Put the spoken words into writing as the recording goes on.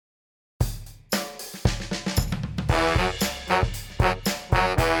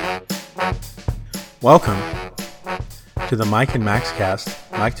Welcome to the Mike and Max cast,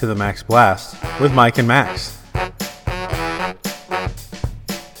 Mike to the Max Blast, with Mike and Max.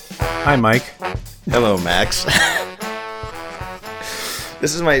 Hi, Mike. Hello, Max.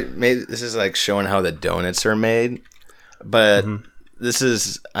 This is like showing how the donuts are made, but this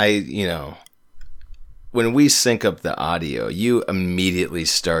is when we sync up the audio, you immediately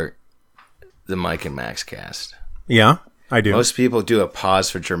start the Mike and Max cast. Yeah, I do. Most people do a pause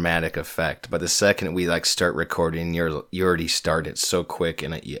for dramatic effect, but the second we start recording, you already start it so quick,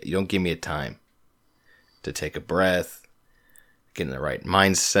 and you don't give me a time to take a breath, get in the right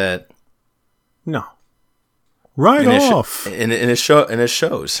mindset. No. Right off. And it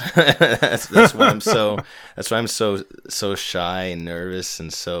shows. that's why I'm so shy and nervous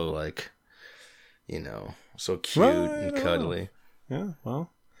and so so cute and cuddly. Yeah,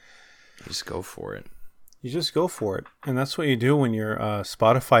 well, you just go for it. You just go for it. And that's what you do when you're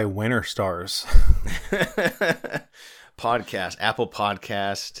Spotify winner stars. Podcast, Apple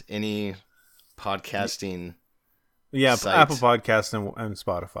Podcast, any podcasting site. Apple Podcast and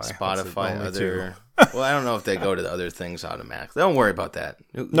Spotify. Spotify, other... Well, I don't know if they go to the other things automatically. Don't worry about that.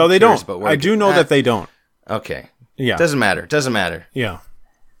 No, they don't. I do know that they don't. Okay. Yeah. Doesn't matter. Yeah.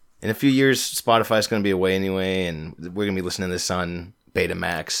 In a few years, Spotify's going to be away anyway, and we're going to be listening to this on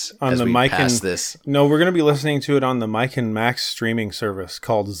Betamax on as the we Mike pass and, this. No, we're going to be listening to it on the Mike and Max streaming service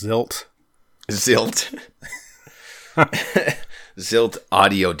called Zilt. Zilt. Zilt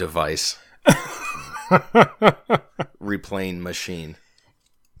audio device. Replaying machine.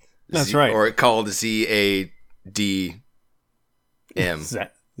 That's right. Or called ZADM.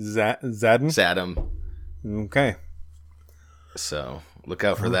 Zadam? Okay. So look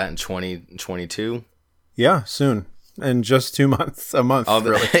out for that in 2022. Yeah, soon. In just 2 months. A month, all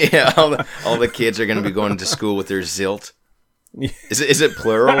the kids are going to be going to school with their Zilt. Is it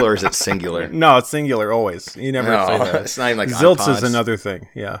plural or is it singular? No, it's singular always. You never say that. It's not even like Zilts is another thing.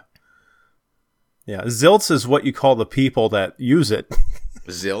 Yeah. Yeah. Zilts is what you call the people that use it.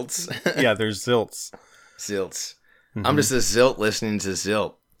 Zilts? Yeah, there's Zilts. Zilts. Mm-hmm. I'm just a Zilt listening to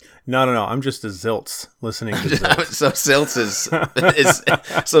Zilt. No. I'm just a Zilts listening to Zilts. So Zilts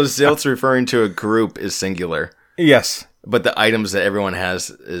so Zilts referring to a group is singular. Yes. But the items that everyone has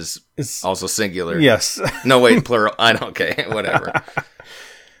is also singular. Yes. No, wait, plural. Okay, whatever.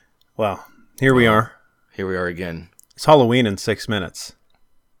 Well, here we are. Here we are again. It's Halloween in 6 minutes.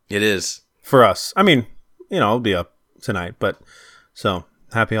 It is. For us. I mean, it'll be up tonight, but so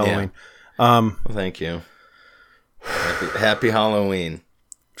happy Halloween. Yeah. Well, thank you. Happy Halloween.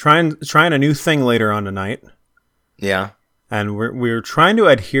 Trying a new thing later on tonight. Yeah. And we're trying to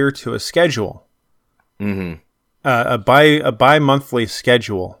adhere to a schedule. Mm-hmm. A bi-monthly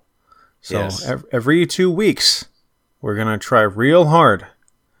schedule. So yes. Every 2 weeks, we're going to try real hard,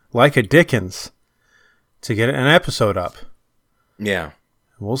 like a Dickens, to get an episode up. Yeah.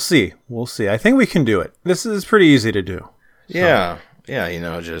 We'll see. I think we can do it. This is pretty easy to do. So. Yeah.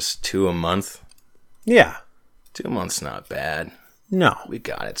 Yeah, just 2 a month. Yeah. 2 months, not bad. No. We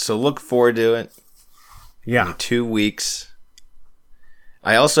got it. So look forward to it. Yeah. In 2 weeks.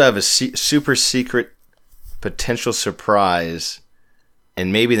 I also have a super secret potential surprise,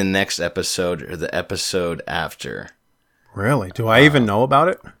 and maybe the next episode or the episode after. Really? Do I even know about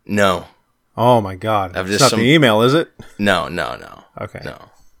it? No. Oh my God! It's not the email, is it? No. Okay. No.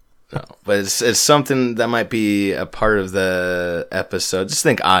 But it's something that might be a part of the episode. Just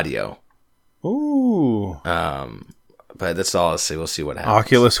think audio. Ooh. But that's all I'll say. We'll see what happens.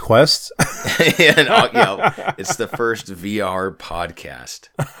 Oculus Quest. It's the first VR podcast.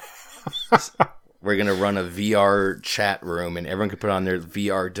 We're going to run a VR chat room, and everyone can put on their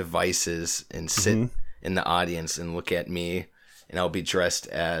VR devices and sit in the audience and look at me, and I'll be dressed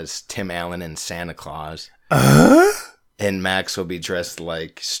as Tim Allen and Santa Claus. And Max will be dressed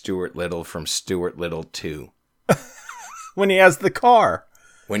like Stuart Little from Stuart Little 2. When he has the car.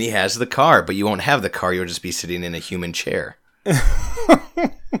 When he has the car, but you won't have the car. You'll just be sitting in a human chair. And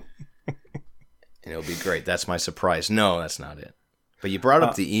it'll be great. That's my surprise. No, that's not it. But you brought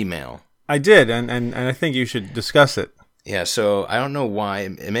up the email. I did, and I think you should discuss it. Yeah, so I don't know why.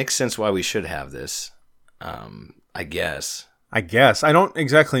 It makes sense why we should have this, I guess. I don't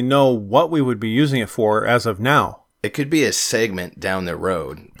exactly know what we would be using it for as of now. It could be a segment down the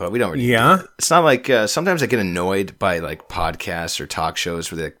road, but we don't really do it. It's not like, sometimes I get annoyed by podcasts or talk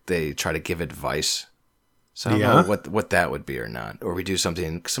shows where they try to give advice. So I don't know what that would be or not. Or we do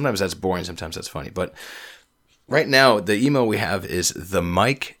something, sometimes that's boring, sometimes that's funny. But right now, the email we have is the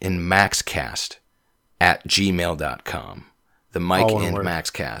Mike and Maxcast @gmail.com. The Mike and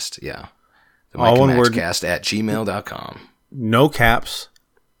Maxcast, yeah. The Mike and Maxcast @gmail.com. No caps.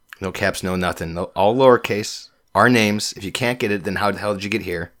 No caps, no nothing. All lowercase. Our names. If you can't get it, then how the hell did you get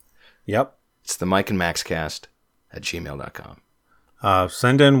here? Yep. It's the Mike and Max cast at gmail.com.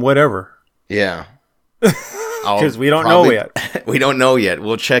 Send in whatever. Yeah. Because we don't know yet. We don't know yet.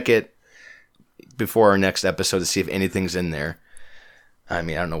 We'll check it before our next episode to see if anything's in there. I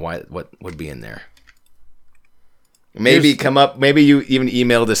mean, I don't know what would be in there. Maybe maybe you even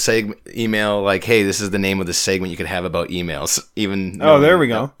email like, hey, this is the name of the segment you could have about emails. There we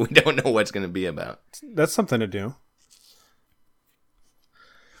go. We don't know what it's going to be about. That's something to do.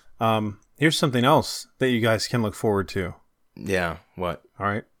 Here's something else that you guys can look forward to. Yeah, what? All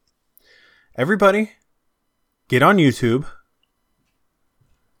right. Everybody, get on YouTube.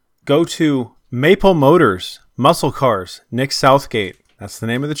 Go to Maple Motors, Muscle Cars, Nick Southgate. That's the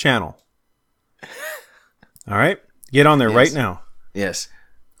name of the channel. All right. Get on there right now. Yes.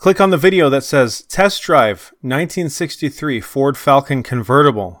 Click on the video that says Test Drive 1963 Ford Falcon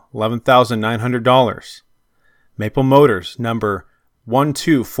Convertible, $11,900. Maple Motors, number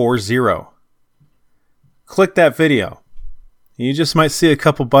 1240. Click that video. You just might see a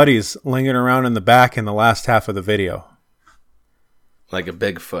couple buddies lingering around in the back in the last half of the video. Like a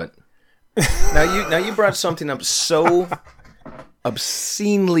Bigfoot. Now you brought something up so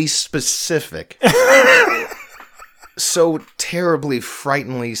obscenely specific. So terribly,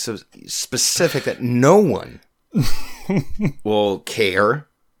 frighteningly so specific that no one will care.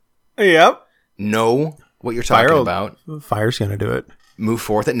 Yep. Know what you're talking about. Fire's going to do it. Move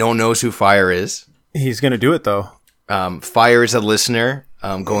forth. That no one knows who Fire is. He's going to do it, though. Fire is a listener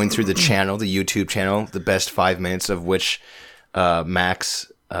going through the channel, the YouTube channel, the best 5 minutes of which Max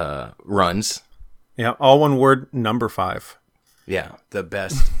runs. Yeah, all one word, number 5. Yeah, the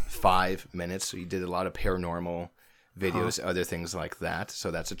best 5 minutes. So he did a lot of paranormal videos, other things like that. So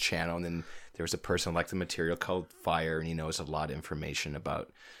that's a channel. And then there was a person who liked the material called Fire, and he knows a lot of information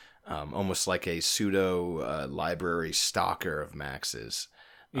about almost like a pseudo library stalker of Max's.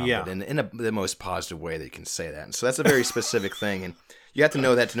 Yeah. But in the most positive way that you can say that. And so that's a very specific thing. And you have to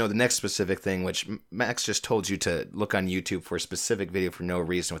know that to know the next specific thing, which Max just told you to look on YouTube for a specific video for no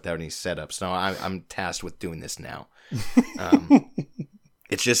reason without any setup. So I'm tasked with doing this now.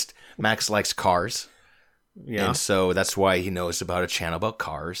 It's just Max likes cars. Yeah. And so that's why he knows about a channel about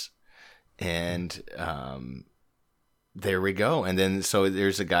cars. And there we go. And then so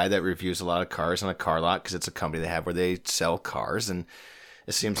there's a guy that reviews a lot of cars on a car lot because it's a company they have where they sell cars. And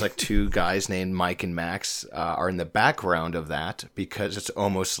it seems like two guys named Mike and Max are in the background of that because it's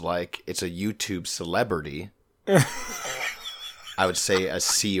almost like it's a YouTube celebrity. I would say a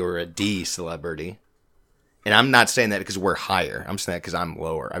C or a D celebrity. And I'm not saying that because we're higher. I'm saying that because I'm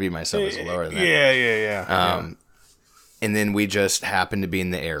lower. I view myself as lower than that. Yeah. And then we just happened to be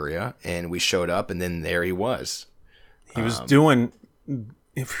in the area, and we showed up, and then there he was. He was doing...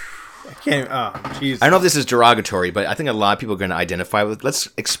 I can't... jeez. I don't know if this is derogatory, but I think a lot of people are going to identify with... Let's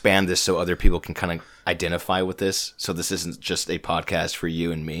expand this so other people can kind of identify with this, so this isn't just a podcast for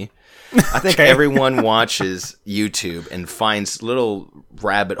you and me. I think everyone watches YouTube and finds little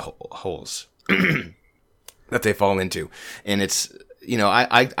rabbit holes that they fall into. And it's...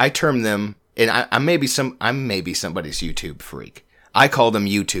 I term them... And I'm maybe somebody's YouTube freak. I call them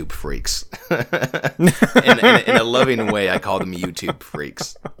YouTube freaks. in a loving way, I call them YouTube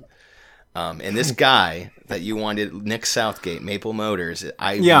freaks. And this guy that you wanted, Nick Southgate, Maple Motors,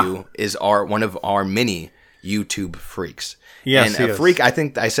 I view is one of our mini YouTube freaks. Yes, and a freak, I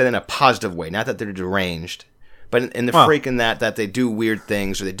think I said in a positive way, not that they're deranged, but in the freak in that they do weird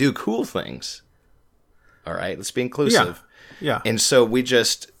things or they do cool things. All right, let's be inclusive. Yeah. And so we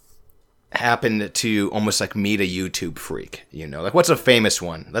just happened to almost like meet a YouTube freak, like what's a famous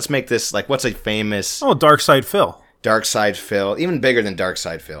one? Let's make this like what's a famous Dark Side Phil, even bigger than Dark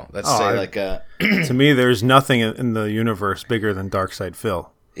Side Phil. Let's say to me there's nothing in the universe bigger than Dark Side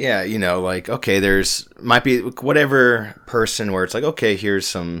Phil. Yeah, like okay, there's might be whatever person where it's like okay, here's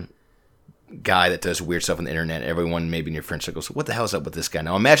some guy that does weird stuff on the internet. Everyone maybe in your friend circle goes, what the hell's up with this guy?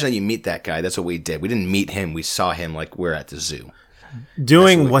 Now imagine that you meet that guy. That's what we did. We didn't meet him, we saw him like we're at the zoo.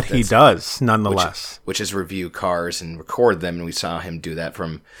 Doing what he does, nonetheless. Which is review cars and record them, and we saw him do that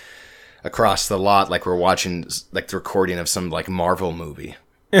from across the lot, like we're watching like the recording of some like Marvel movie.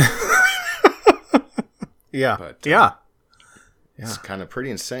 Yeah, but, yeah. It's kind of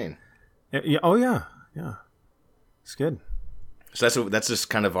pretty insane. Yeah. Oh yeah. It's good. So that's just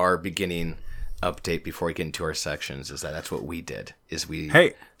kind of our beginning update before we get into our sections. That's what we did. Is we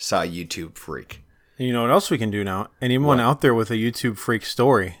saw a YouTube freak. You know what else we can do now? Anyone out there with a YouTube freak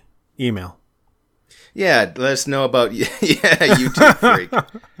story, email. Yeah, let us know about YouTube freak.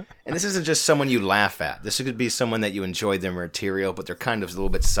 And this isn't just someone you laugh at. This could be someone that you enjoy their material, but they're kind of a little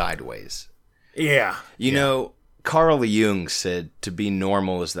bit sideways. Yeah. You know, Carl Jung said to be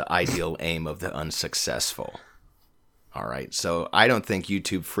normal is the ideal aim of the unsuccessful. All right. So I don't think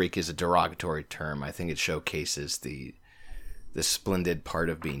YouTube freak is a derogatory term. I think it showcases the splendid part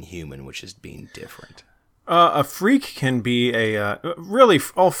of being human, which is being different. A freak can be really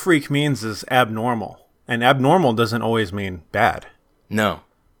all freak means is abnormal. And abnormal doesn't always mean bad. No.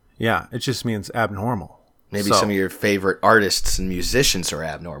 Yeah, it just means abnormal. Maybe some of your favorite artists and musicians are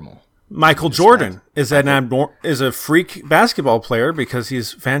abnormal. Michael Jordan is a freak basketball player because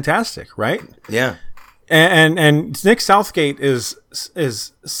he's fantastic, right? Yeah. And Nick Southgate is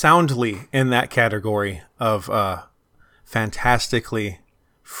soundly in that category of fantastically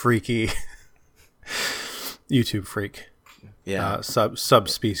freaky YouTube freak. Yeah.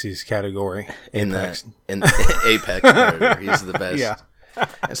 Subspecies category. Apex. In the Apex predator. He's the best. Yeah.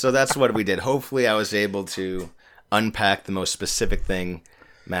 And so that's what we did. Hopefully I was able to unpack the most specific thing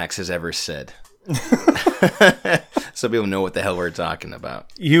Max has ever said. So people know what the hell we're talking about.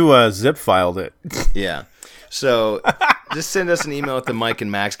 You zip filed it. Yeah. So just send us an email at the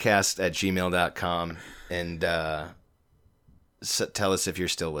mikeandmaxcast@gmail.com and tell us if you're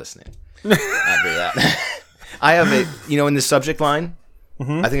still listening after that. I have in the subject line,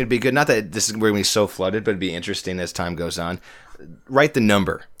 I think it'd be good. Not that this is going to be so flooded, but it'd be interesting as time goes on. Write the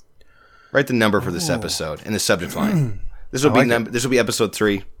number. Write the number for this episode in the subject line. This will this will be episode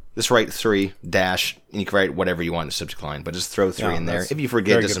 3. Just write 3 dash, and you can write whatever you want in the subject line, but just throw 3 in there. If you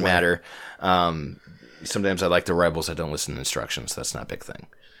forget, it doesn't matter. Sometimes I like the rebels that don't listen to instructions. That's not a big thing.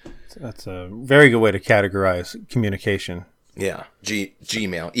 That's a very good way to categorize communication. Yeah.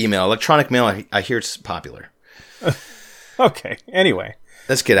 Gmail, email, electronic mail. I hear it's popular. Okay. Anyway,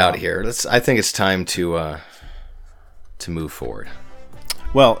 let's get out of here. I think it's time to move forward.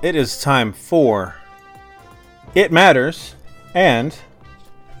 Well, it is time for It Matters and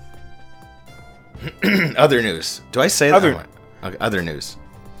Other news. Do I say that? Okay, other news.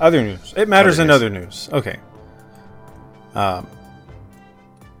 Other news. It matters in other news. Okay. So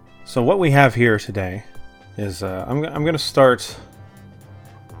what we have here today is I'm going to start.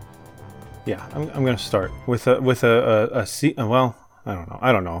 Yeah, I'm going to start with a well,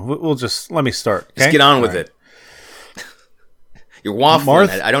 I don't know. We'll just let me start. Okay? Just get on with it. You're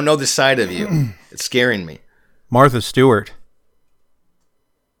waffling. I don't know the side of you. It's scaring me. Martha Stewart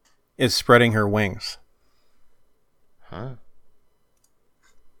is spreading her wings. Huh?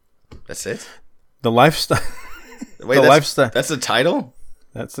 That's it? The lifestyle. Wait, lifestyle. That's the title?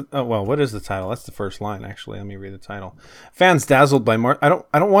 Well, what is the title? That's the first line, actually. Let me read the title. Fans dazzled by Martha.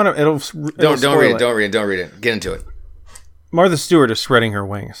 I don't want to. Don't read it. Don't read it. Get into it. Martha Stewart is spreading her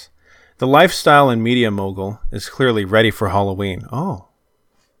wings. The lifestyle and media mogul is clearly ready for Halloween. Oh.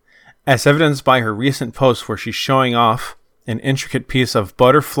 As evidenced by her recent post where she's showing off an intricate piece of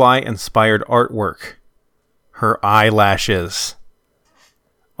butterfly-inspired artwork. Her eyelashes.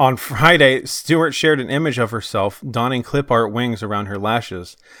 On Friday, Stewart shared an image of herself donning clip art wings around her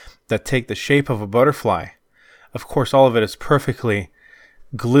lashes that take the shape of a butterfly. Of course, all of it is perfectly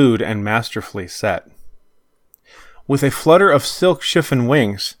glued and masterfully set. With a flutter of silk chiffon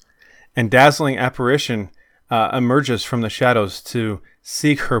wings, and dazzling apparition emerges from the shadows to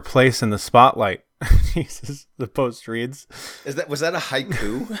seek her place in the spotlight. Jesus, the post reads. Was that a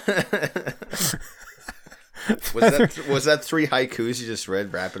haiku? Was that 3 haikus you just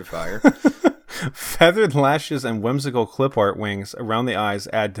read rapid fire? Feathered lashes and whimsical clip art wings around the eyes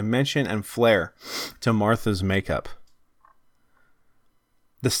add dimension and flair to Martha's makeup.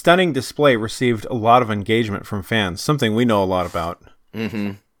 The stunning display received a lot of engagement from fans, something we know a lot about.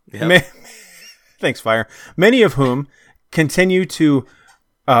 Mm-hmm. Yep. Thanks, Fire. Many of whom continue to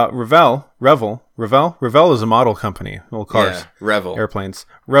revel is a model company. Little cars. Yeah, Revel. Airplanes.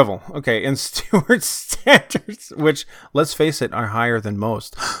 Revel. Okay, and Stewart's standards, which, let's face it, are higher than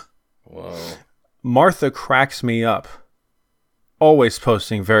most. Whoa. Martha cracks me up. Always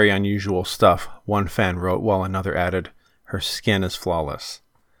posting very unusual stuff, one fan wrote, while another added, her skin is flawless.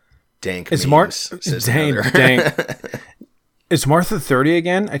 Dank is memes, dank. Is Martha 30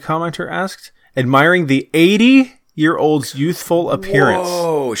 again? A commenter asked, admiring the 80-year-old's youthful appearance.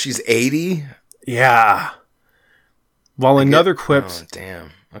 Whoa, she's 80? Yeah. While another quipped, oh,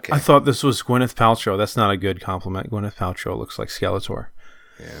 damn. Okay. I thought this was Gwyneth Paltrow. That's not a good compliment. Gwyneth Paltrow looks like Skeletor.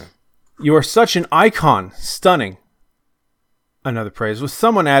 Yeah. You are such an icon. Stunning. Another praise, with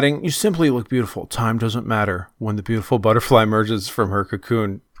someone adding, you simply look beautiful. Time doesn't matter. When the beautiful butterfly emerges from her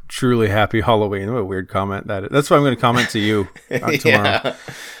cocoon. Truly happy Halloween. What a weird comment that is. That's why I'm going to comment to you tomorrow.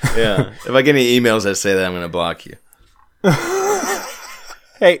 Yeah. If I get any emails that say that, I'm going to block you.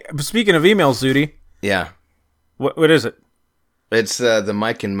 Hey, speaking of emails, Zudi, Yeah. what is it? It's the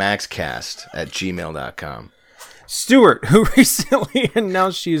Mike and Max cast at gmail.com. Stewart, who recently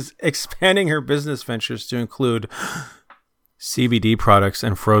announced she's expanding her business ventures to include CBD products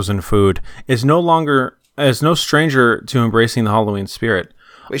and frozen food, is no stranger to embracing the Halloween spirit.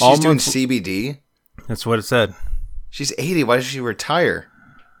 Wait, she's doing CBD? That's what it said. She's 80. Why does she retire?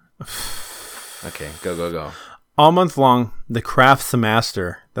 Okay, go. All month long, the Crafts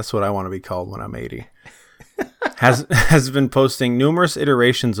Master, that's what I want to be called when I'm 80, has been posting numerous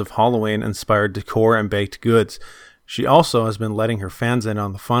iterations of Halloween-inspired decor and baked goods. She also has been letting her fans in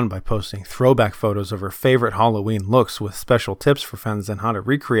on the fun by posting throwback photos of her favorite Halloween looks with special tips for fans on how to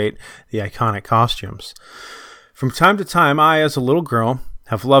recreate the iconic costumes. From time to time, I, as a little girl,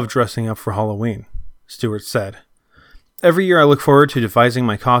 have loved dressing up for Halloween, Stewart said. Every year I look forward to devising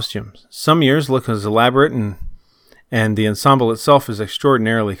my costumes. Some years look as elaborate and the ensemble itself is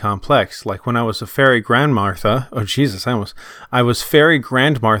extraordinarily complex, like when I was a fairy Grandmartha. Oh, Jesus, I was fairy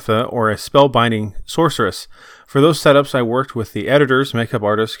Grandmartha or a spellbinding sorceress. For those setups, I worked with the editors, makeup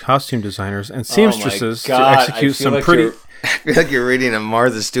artists, costume designers, and seamstresses to execute some pretty... I feel like you're reading a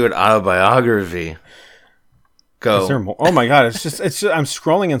Martha Stewart autobiography. Go. Is there more? Oh my God, it's just I'm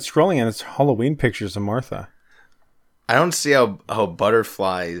scrolling and it's Halloween pictures of Martha. I don't see how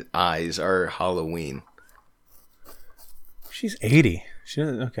butterfly eyes are Halloween. She's 80. She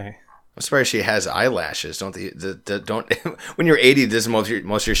doesn't. Okay. I'm surprised she has eyelashes. Don't when you're 80, does most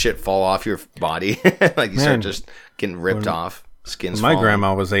of your shit fall off your body? Like you start just getting ripped off. Skin's my falling.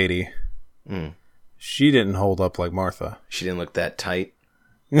 grandma was 80. She didn't hold up like Martha. She didn't look that tight.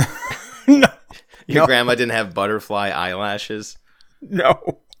 No. Your grandma didn't have butterfly eyelashes.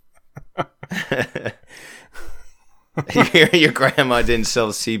 No. Your grandma didn't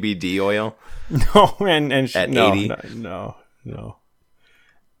sell CBD oil. No, and she, at no, 80. No.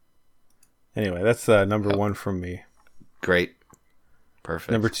 Anyway, that's number one from me. Great.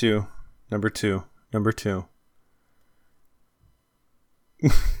 Perfect. Number two.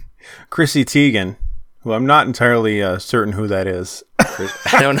 Chrissy Teigen, who I'm not entirely certain who that is.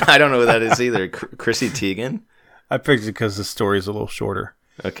 I don't know who that is either. Chrissy Teigen? I picked it because the story is a little shorter.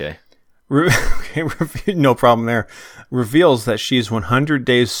 Okay. No problem there. Reveals that she's 100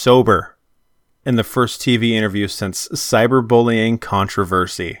 days sober in the first TV interview since cyberbullying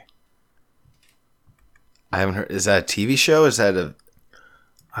controversy. I haven't heard. Is that a TV show? Is that a?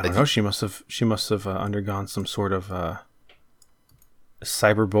 I don't know. She must have undergone some sort of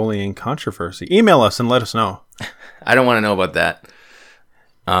cyberbullying controversy. Email us and let us know. I don't want to know about that.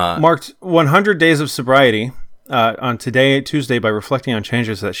 Marked 100 days of sobriety on Tuesday, by reflecting on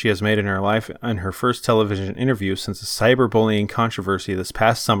changes that she has made in her life in her first television interview since the cyberbullying controversy this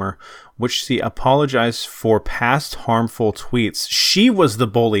past summer, which she apologized for past harmful tweets. She was the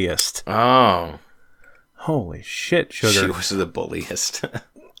bulliest. Oh. Holy shit, sugar. She was the bulliest.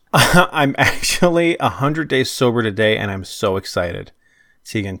 I'm actually 100 days sober today, and I'm so excited.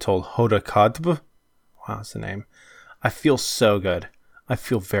 Teigen told Hoda Kotb. Wow, that's the name. I feel so good. I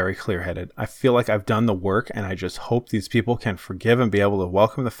feel very clear-headed. I feel like I've done the work, and I just hope these people can forgive and be able to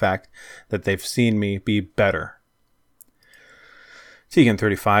welcome the fact that they've seen me be better. Teigen,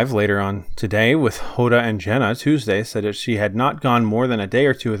 35, later on today with Hoda and Jenna Tuesday, said that she had not gone more than a day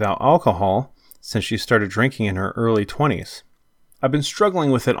or two without alcohol since she started drinking in her early 20s. I've been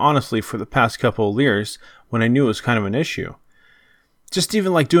struggling with it honestly for the past couple of years when I knew it was kind of an issue. Just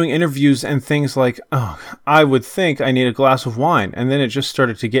even like doing interviews and things like, oh, I would think I need a glass of wine. And then it just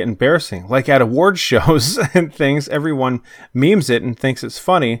started to get embarrassing. Like at award shows and things, everyone memes it and thinks it's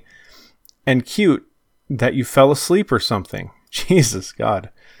funny and cute that you fell asleep or something. Jesus, God.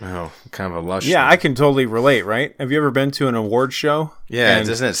 Oh, kind of a lush. Yeah, I can totally relate, right? Have you ever been to an award show? Yeah,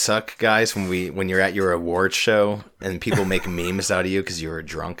 doesn't it suck, guys, when you're at your award show and people make memes out of you because you were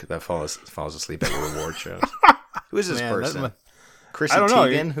drunk that falls asleep at your award shows? Who is this person? Chrissy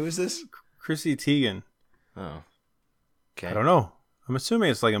Teigen? Who is this? Chrissy Teigen. Oh. Okay. I don't know. I'm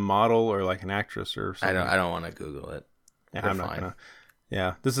assuming it's like a model or like an actress or something. I don't want to Google it. Yeah, I'm not gonna.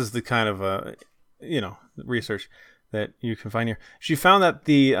 Yeah, this is the kind of research that you can find here. She found that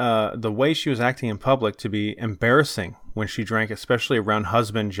the way she was acting in public to be embarrassing when she drank, especially around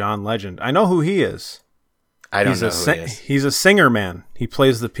husband John Legend. I know who he is. I don't know who he is. He's a singer, man. He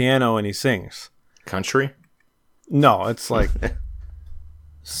plays the piano and he sings. Country? No, it's like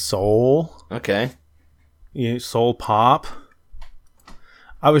soul. Okay. Soul pop.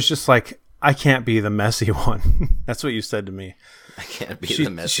 I was just like, I can't be the messy one. That's what you said to me. I can't be the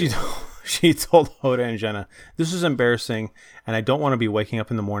messy one. She told Hoda and Jenna, "This is embarrassing, and I don't want to be waking up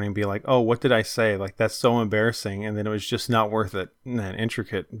in the morning and be like, oh, what did I say? Like, that's so embarrassing, and then it was just not worth it." Man,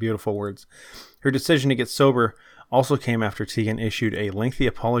 intricate, beautiful words. Her decision to get sober also came after Tegan issued a lengthy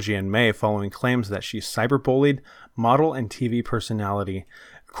apology in May following claims that she cyberbullied model and TV personality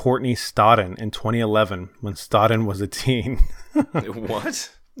Courtney Stodden in 2011 when Stodden was a teen.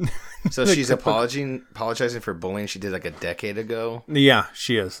 What? So she's apologizing for bullying she did like a decade ago? Yeah,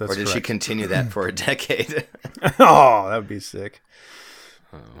 she is. That's or did correct. she continue that for a decade? Oh, that would be sick.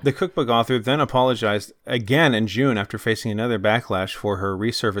 Oh. The cookbook author then apologized again in June after facing another backlash for her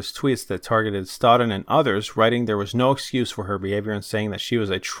resurfaced tweets that targeted Stodden and others, writing there was no excuse for her behavior and saying that she was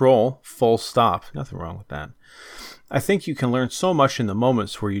a troll, full stop. Nothing wrong with that. "I think you can learn so much in the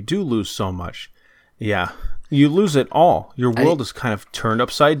moments where you do lose so much." Yeah, you lose it all. Your world is kind of turned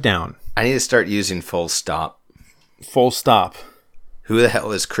upside down. I need to start using full stop. Full stop. Who the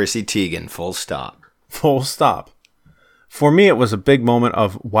hell is Chrissy Teigen? Full stop. Full stop. For me, it was a big moment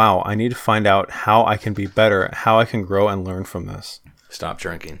of, wow, I need to find out how I can be better, how I can grow and learn from this. Stop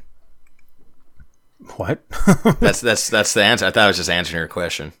drinking. What? That's the answer. I thought I was just answering your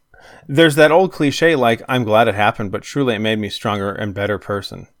question. There's that old cliche like, I'm glad it happened, but truly it made me stronger and better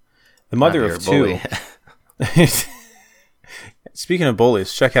person. The mother of two. Speaking of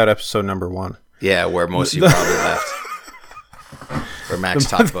bullies, check out episode number 1. Yeah, where most of you probably left. Where Max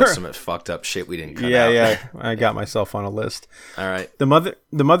talked about some fucked up shit we didn't cut out. Yeah, I got myself on a list. All right. The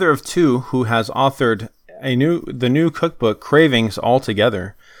mother of two, who has authored the new cookbook Cravings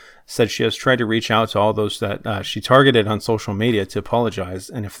Altogether, said she has tried to reach out to all those that she targeted on social media to apologize,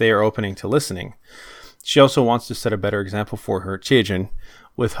 and if they are opening to listening. She also wants to set a better example for her children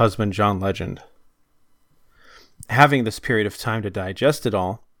with husband John Legend. Having this period of time to digest it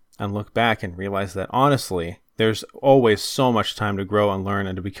all and look back and realize that honestly, there's always so much time to grow and learn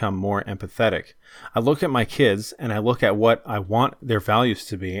and to become more empathetic. I look at my kids and I look at what I want their values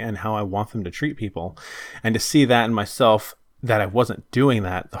to be and how I want them to treat people. And to see that in myself, that I wasn't doing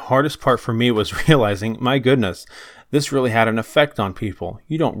that, the hardest part for me was realizing, my goodness, this really had an effect on people.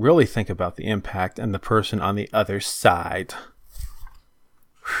 You don't really think about the impact and the person on the other side.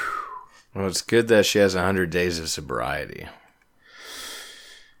 Well, it's good that she has 100 days of sobriety.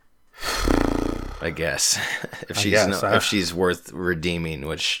 I guess. If she's worth redeeming,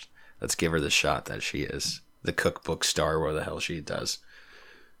 which let's give her the shot that she is. The cookbook star, where the hell she does.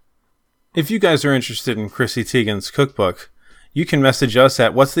 If you guys are interested in Chrissy Teigen's cookbook, you can message us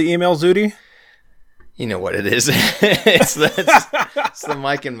at, what's the email, Zudi? You know what it is. it's the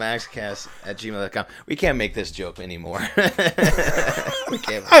Mike and Max cast at gmail.com. We can't make this joke anymore. We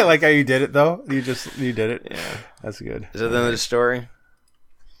can't. I like how you did it, though. You did it. Yeah. That's good. Is that the end of the story?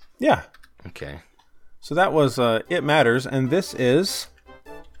 Yeah. Okay. So that was It Matters, and this is...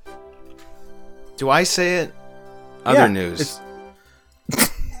 Do I say it? Other news.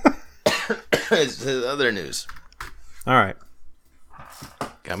 It's other news. All right.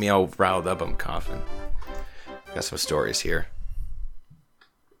 Got me all riled up. I'm coughing. Got some stories here.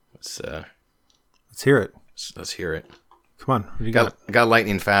 Let's hear it. Let's hear it. Come on. What do you got? I got a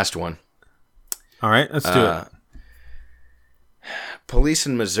lightning fast one. All right. Let's do it. Police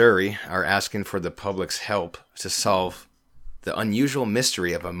in Missouri are asking for the public's help to solve the unusual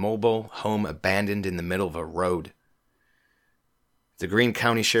mystery of a mobile home abandoned in the middle of a road. The Greene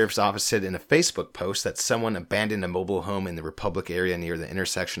County Sheriff's Office said in a Facebook post that someone abandoned a mobile home in the Republic area near the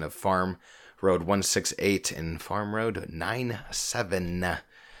intersection of Farm Road 168 and Farm Road 97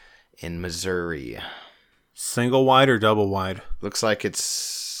 in Missouri. Single wide or double wide? Looks like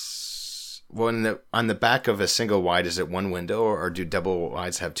it's... Well, on the back of a single wide, is it one window, or do double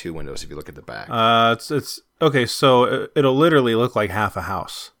wides have two windows if you look at the back? It's okay, so it'll literally look like half a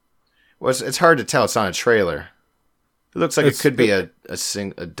house. Well, it's hard to tell. It's on a trailer. It looks like it could be a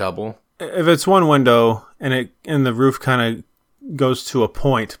double. If it's one window and the roof kind of goes to a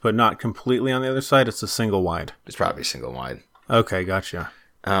point, but not completely on the other side, it's a single wide. It's probably single wide. Okay, gotcha.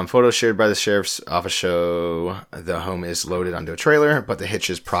 Photos shared by the sheriff's office show the home is loaded onto a trailer, but the hitch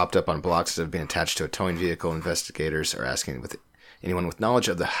is propped up on blocks that have been attached to a towing vehicle. Investigators are asking anyone with knowledge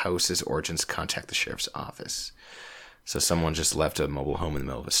of the house's origins contact the sheriff's office. So someone just left a mobile home in the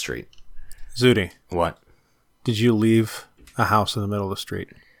middle of a street. Zudi. What? Did you leave a house in the middle of the street?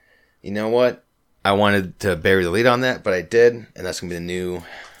 You know what? I wanted to bury the lead on that, but I did, and that's going to be the new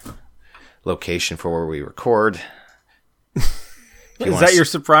location for where we record. Is that your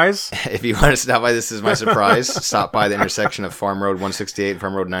surprise? If you want to stop by, this is my surprise. Stop by the intersection of Farm Road 168 and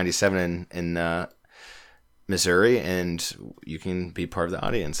Farm Road 97 in Missouri, and you can be part of the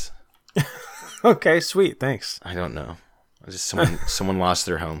audience. Okay, sweet. Thanks. I don't know. Just someone lost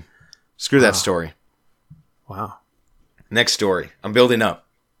their home. Screw that story. Wow. Next story. I'm building up.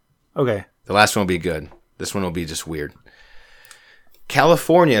 Okay. The last one will be good. This one will be just weird.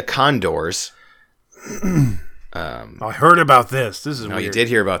 California condors. I heard about this. This is No, weird. you did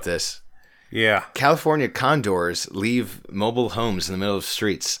hear about this. Yeah. California condors leave mobile homes in the middle of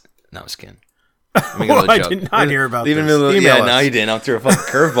streets. No, I'm just kidding. Well, I did not hear about this. Now you didn't. I'll throw a fucking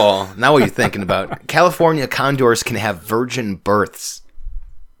curveball. Now what are you thinking about? California condors can have virgin births.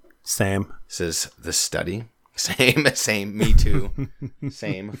 Same. Says the study. Same. Me too.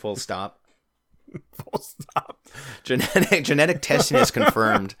 Same. Full stop. Full stop. Genetic testing has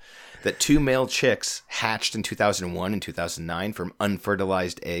confirmed that 2 male chicks hatched in 2001 and 2009 from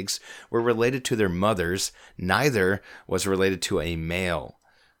unfertilized eggs were related to their mothers. Neither was related to a male.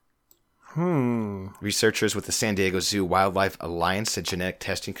 Researchers with the San Diego Zoo Wildlife Alliance said genetic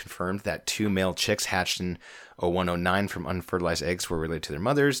testing confirmed that 2 male chicks hatched in 0109 from unfertilized eggs were related to their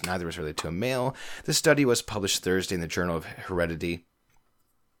mothers. Neither was related to a male. The study was published Thursday in the Journal of Heredity.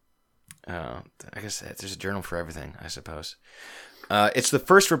 I guess there's a journal for everything, I suppose. It's the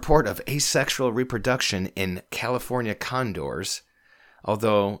first report of asexual reproduction in California condors,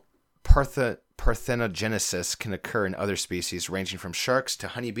 although parthenogenesis can occur in other species, ranging from sharks to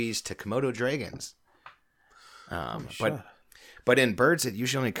honeybees to Komodo dragons. But in birds, it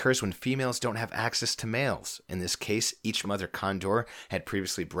usually only occurs when females don't have access to males. In this case, each mother condor had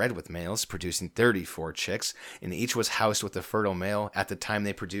previously bred with males, producing 34 chicks, and each was housed with a fertile male at the time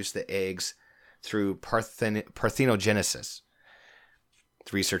they produced the eggs through parthenogenesis.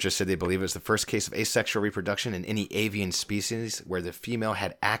 The researchers said they believe it was the first case of asexual reproduction in any avian species where the female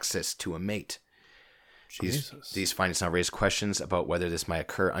had access to a mate. These findings now raise questions about whether this might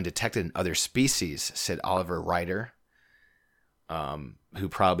occur undetected in other species, said Oliver Ryder, who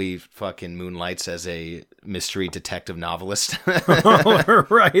probably fucking moonlights as a mystery detective novelist. Oliver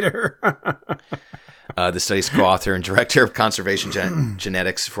Ryder. The study's co-author and director of conservation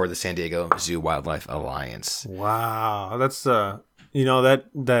genetics for the San Diego Zoo Wildlife Alliance. Wow. That's,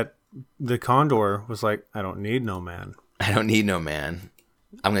 that the condor was like, I don't need no man. I don't need no man.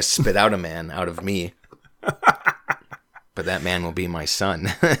 I'm going to spit out a man out of me. But that man will be my son.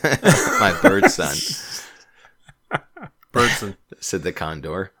 My bird son. Birdson. Said the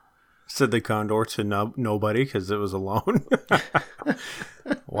condor. Said the condor to nobody because it was alone.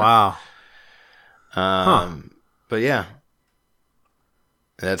 Wow. But yeah.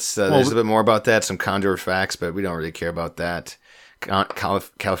 There's a bit more about that. Some condor facts, but we don't really care about that.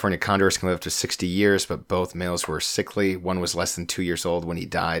 California condors can live up to 60 years, but both males were sickly. One was less than 2 years old when he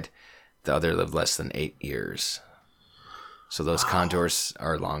died. The other lived less than 8 years. So those condors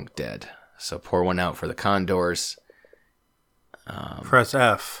are long dead. So pour one out for the condors. Press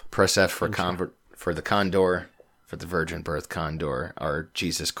F. Press F for the condor, for the virgin birth condor, our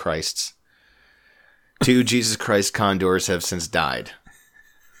Jesus Christs. 2 Jesus Christ condors have since died.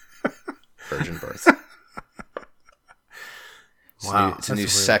 Virgin birth. Wow. It's a new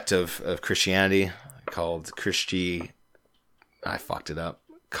sect of Christianity called I fucked it up.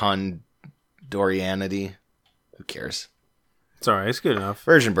 Condorianity. Who cares? It's all right. It's good enough.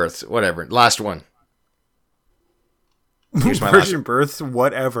 Virgin births, whatever. Last one. Here's my virgin births,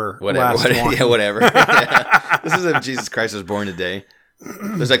 whatever. Last one. Yeah, whatever. Yeah. This is if Jesus Christ was born today.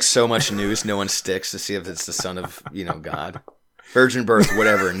 There's like so much news. No one sticks to see if it's the son of God. Virgin birth,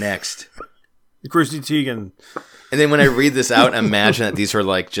 whatever. Next. Chrissy Teigen. And then when I read this out, imagine that these are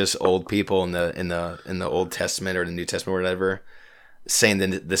like just old people in the Old Testament or the New Testament or whatever, saying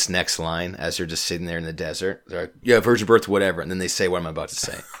this next line as they're just sitting there in the desert. They're like, yeah, virgin birth, whatever. And then they say what I'm about to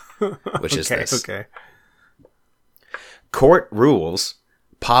say, which is this. Okay. Court rules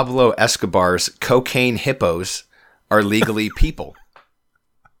Pablo Escobar's cocaine hippos are legally people.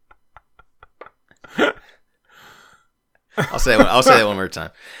 I'll say that one more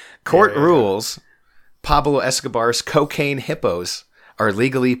time. Court rules Pablo Escobar's cocaine hippos are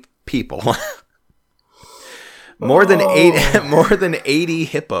legally people. More than 80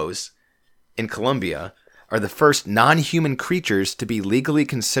 hippos in Colombia are the first non-human creatures to be legally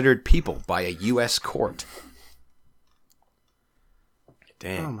considered people by a U.S. court.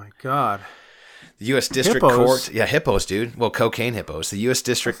 Damn. Oh my God. The U.S. District Court. Yeah, hippos, dude. Well, cocaine hippos. The U.S.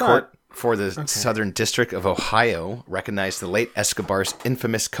 District Court for the Southern District of Ohio recognized the late Escobar's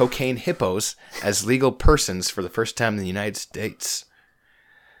infamous cocaine hippos as legal persons for the first time in the United States.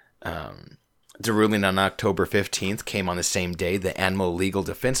 The ruling on October 15th came on the same day the Animal Legal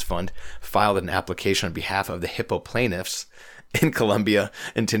Defense Fund filed an application on behalf of the hippo plaintiffs in Colombia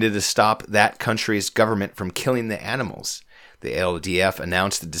intended to stop that country's government from killing the animals. The LDF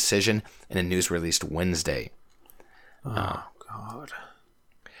announced the decision in a news release Wednesday. Oh, God.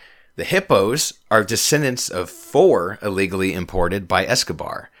 The hippos are descendants of 4 illegally imported by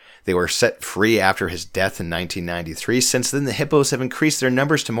Escobar. They were set free after his death in 1993. Since then, the hippos have increased their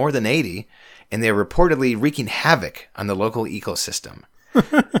numbers to more than 80, and they are reportedly wreaking havoc on the local ecosystem.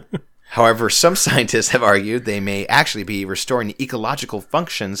 However, some scientists have argued they may actually be restoring ecological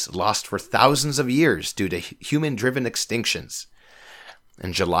functions lost for thousands of years due to human-driven extinctions.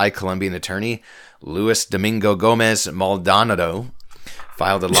 In July, Colombian attorney Luis Domingo Gomez Maldonado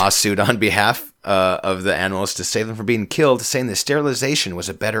filed a lawsuit on behalf of the animals to save them from being killed, saying that sterilization was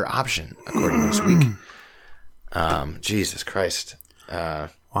a better option, according to Newsweek. Jesus Christ.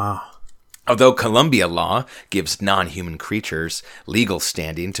 Wow. Although Colombia law gives non-human creatures legal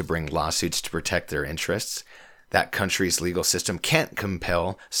standing to bring lawsuits to protect their interests, that country's legal system can't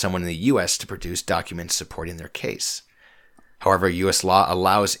compel someone in the U.S. to produce documents supporting their case. However, U.S. law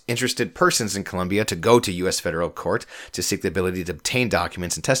allows interested persons in Colombia to go to U.S. federal court to seek the ability to obtain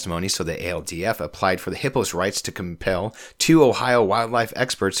documents and testimony, so the ALDF applied for the hippos' rights to compel 2 Ohio wildlife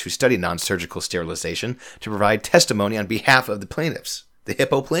experts who study non-surgical sterilization to provide testimony on behalf of the plaintiffs, the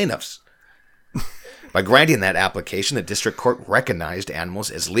hippo plaintiffs. By granting that application, the district court recognized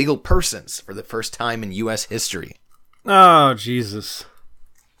animals as legal persons for the first time in U.S. history. Oh, Jesus.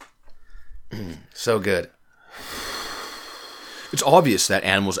 So good. It's obvious that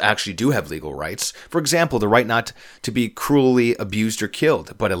animals actually do have legal rights. For example, the right not to be cruelly abused or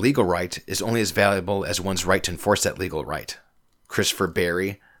killed. But a legal right is only as valuable as one's right to enforce that legal right. Christopher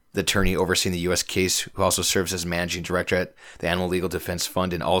Berry, the attorney overseeing the U.S. case, who also serves as managing director at the Animal Legal Defense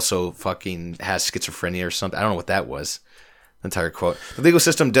Fund and also fucking has schizophrenia or something. I don't know what that was. The entire quote. The legal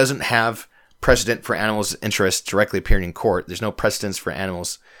system doesn't have precedent for animals' interests directly appearing in court. There's no precedence for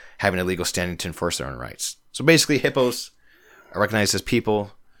animals having a legal standing to enforce their own rights. So basically, hippos are recognized as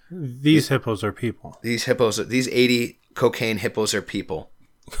people. These hippos are people. These 80 cocaine hippos are people.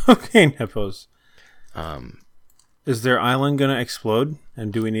 Cocaine hippos. Is their island going to explode,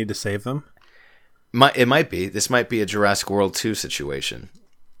 and do we need to save them? It might be. This might be a Jurassic World 2 situation.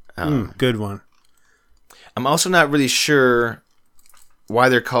 Good one. I'm also not really sure why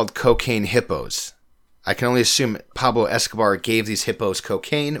they're called cocaine hippos. I can only assume Pablo Escobar gave these hippos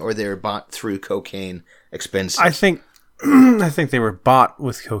cocaine, or they were bought through cocaine expenses. I think they were bought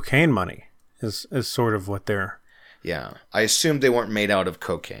with cocaine money, is sort of what they're... Yeah. I assumed they weren't made out of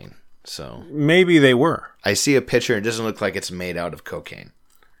cocaine. So maybe they were. I see a picture. It doesn't look like it's made out of cocaine.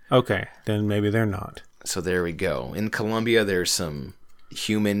 Okay, then maybe they're not. So there we go. In Colombia, there's some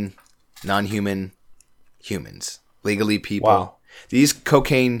human, non-human, humans. Legally people. Wow. These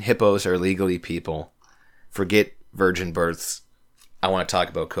cocaine hippos are legally people. Forget virgin births. I want to talk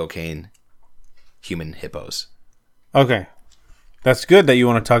about cocaine human hippos. Okay. That's good that you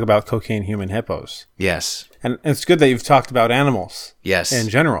want to talk about cocaine human hippos. Yes. And it's good that you've talked about animals. Yes. In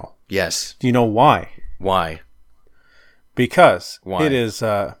general. Yes. Do you know why? Why? Because why? It is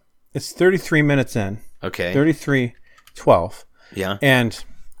it's 33 minutes in. Okay. 33:12. Yeah. And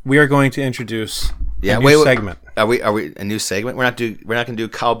we are going to introduce a new wait, segment. Are we a new segment? We're not going to do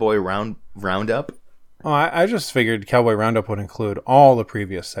Cowboy Roundup. Oh, I just figured Cowboy Roundup would include all the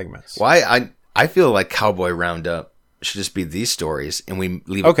previous segments. Why? I feel like Cowboy Roundup should just be these stories, and we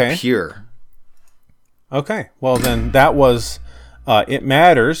leave it pure. Okay. Well, then that was It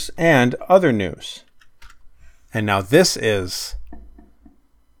Matters and other news. And now this is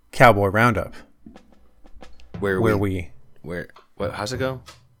Cowboy Roundup. How's it go?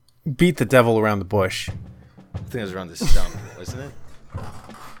 Beat the devil around the bush. I think it was around the stump, wasn't it?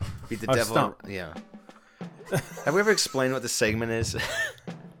 Beat the devil. Stump. Yeah. Have we ever explained what the segment is?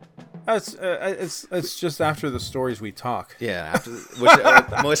 It's just after the stories we talk. Yeah,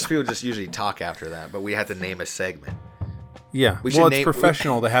 most people just usually talk after that, but we have to name a segment. Yeah, it's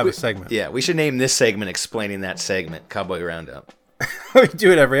professional to have a segment. Yeah, we should name this segment explaining that segment, Cowboy Roundup. We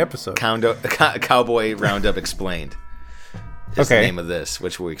do it every episode. Cowboy Roundup Explained is the name of this,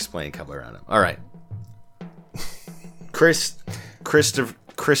 which we explain Cowboy Roundup. All right. Chris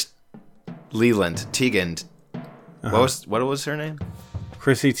Leland Teigen. What was her name?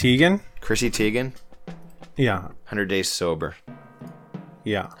 Chrissy Teigen? Chrissy Teigen? Yeah. 100 days sober.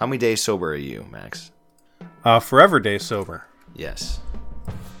 Yeah. How many days sober are you, Max? Forever days sober. Yes.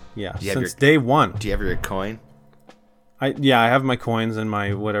 Yeah, since day one. Do you have your coin? I have my coins and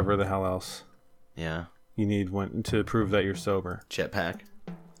my whatever the hell else. Yeah. You need to prove that you're sober. Jetpack.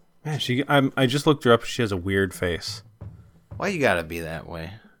 Man, I just looked her up. She has a weird face. Why you gotta be that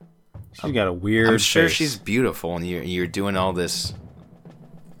way? She's got a weird face. I'm sure she's beautiful, and you're doing all this.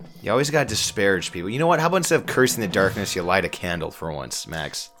 You always gotta disparage people. You know what? How about instead of cursing the darkness, you light a candle for once,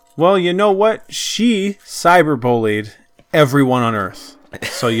 Max? Well, you know what? She cyberbullied everyone on Earth.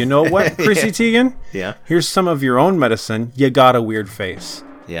 So you know what, Chrissy Teigen? Yeah. Here's some of your own medicine. You got a weird face.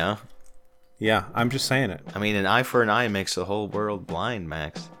 Yeah. Yeah, I'm just saying it. I mean, an eye for an eye makes the whole world blind,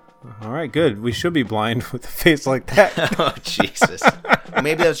 Max. All right, good. We should be blind with a face like that. Oh, Jesus.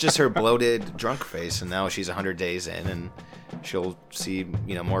 Maybe that's just her bloated, drunk face, and now she's 100 days in, and she'll see,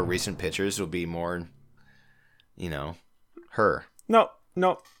 more recent pictures will be more, her. No.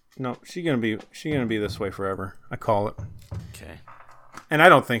 She's gonna be this way forever. I call it. Okay. And I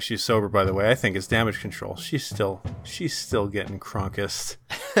don't think she's sober, by the way. I think it's damage control. She's still getting crunkest.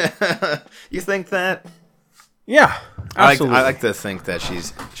 You think that? Yeah, absolutely. I like to think that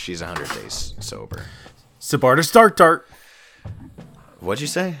she's 100 days sober. Sabarta Dart. What'd you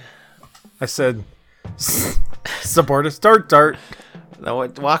say? I said Sabarta Dart. Now,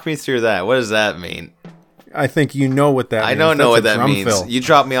 walk me through that. What does that mean? I think you know what that means. I don't know what that means. Fill. You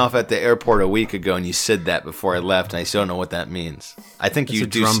dropped me off at the airport a week ago, and you said that before I left, and I still don't know what that means. I think you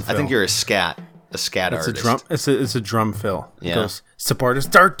do. I think you're a scat artist. It's a drum fill. Yeah. It goes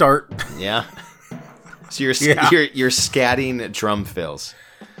Sabarta Dart. Yeah. So you're scatting drum fills.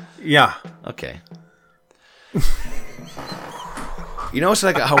 Yeah. Okay. It's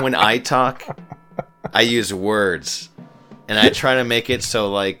like how when I talk, I use words, and I try to make it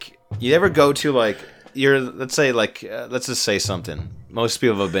so like you ever go to like. Let's just say something. Most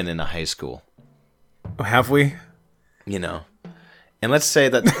people have been in a high school. Have we? And let's say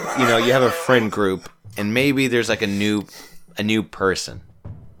that you have a friend group, and maybe there's like a new person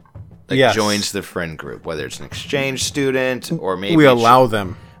that joins the friend group, whether it's an exchange student or maybe we allow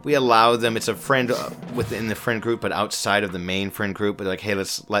them. We allow them. It's a friend within the friend group, but outside of the main friend group. But like, hey,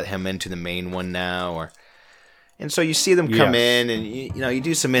 let's let him into the main one now, And so you see them come in, and you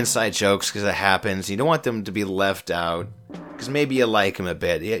do some inside jokes because it happens. You don't want them to be left out because maybe you like them a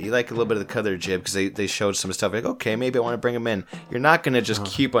bit. You like a little bit of the color jib because they showed some stuff. Like, okay, maybe I want to bring them in. You're not going to just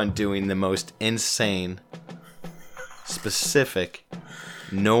keep on doing the most insane, specific,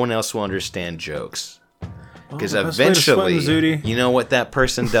 no one else will understand jokes. Because eventually, you know what that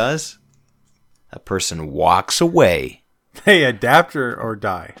person does? That person walks away. They adapt or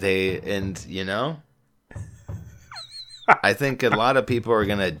die. I think a lot of people are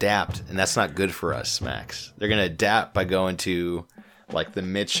going to adapt, and that's not good for us, Max. They're going to adapt by going to, like, the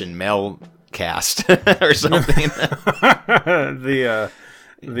Mitch and Mel cast or something.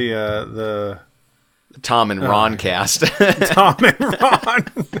 the Tom and Ron cast. Tom and Ron.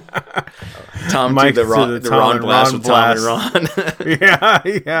 Tom Mike to the Ron blast with Tom and Ron.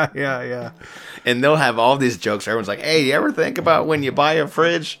 Yeah. And they'll have all these jokes. Everyone's like, hey, you ever think about when you buy a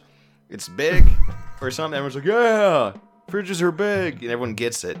fridge, it's big or something? Everyone's like, yeah. Fridges are big, and everyone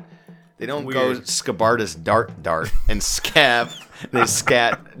gets it. They don't go Scabarda's dart and they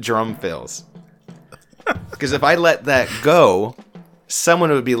scat drum fills. Because if I let that go, someone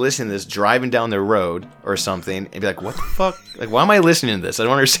would be listening to this driving down the road or something and be like, what the fuck? Like, why am I listening to this? I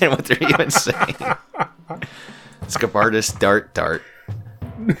don't understand what they're even saying. Scabarda's dart.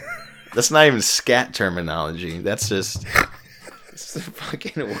 That's not even scat terminology. That's just... It's the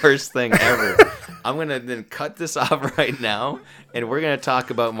fucking worst thing ever. I'm going to then cut this off right now, and we're going to talk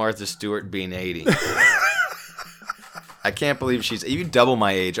about Martha Stewart being 80. I can't believe you double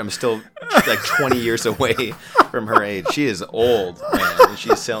my age. I'm still like 20 years away from her age. She is old, man. And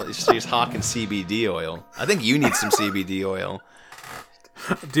she's hawking CBD oil. I think you need some CBD oil.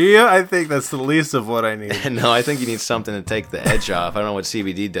 Do you? I think that's the least of what I need. No, I think you need something to take the edge off. I don't know what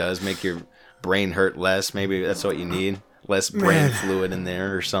CBD does. Make your brain hurt less. Maybe that's what you need. Less brain fluid in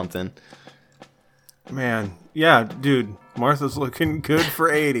there or something. Man, yeah, dude, Martha's looking good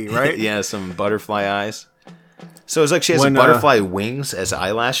for 80, right? Yeah, some butterfly eyes. So it's like she has butterfly wings as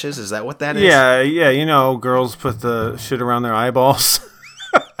eyelashes? Is that what that is? Yeah, girls put the shit around their eyeballs.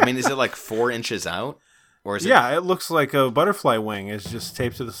 I mean, is it like 4 inches out? Or is it looks like a butterfly wing. It's just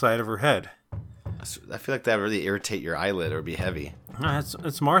taped to the side of her head. I feel like that would really irritate your eyelid or be heavy.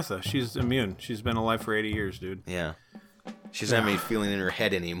 It's Martha. She's immune. She's been alive for 80 years, dude. Yeah. She doesn't have any feeling in her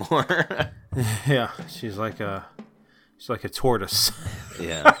head anymore. Yeah, she's like a tortoise.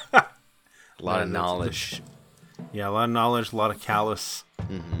 Yeah. A lot of knowledge. A lot of knowledge, a lot of callous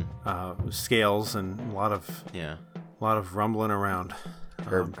scales, and a lot of rumbling around.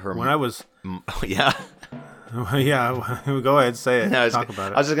 When I was yeah. Go ahead, say it. Talk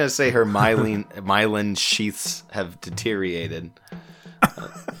about it. I was just gonna say her myelin sheaths have deteriorated.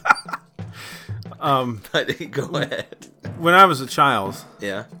 But go ahead. When I was a child,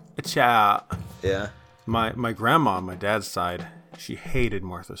 yeah, my grandma on my dad's side, she hated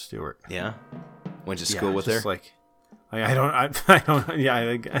Martha Stewart. Yeah, went to school with her. I don't. Yeah,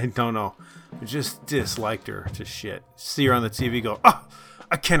 I don't know. I just disliked her to shit. See her on the TV, go, oh,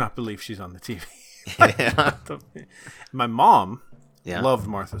 I cannot believe she's on the TV. Yeah. My mom loved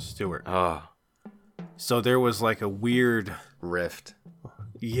Martha Stewart. Oh. So there was like a weird rift.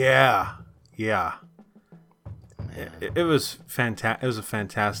 Yeah. It was fantastic. It was a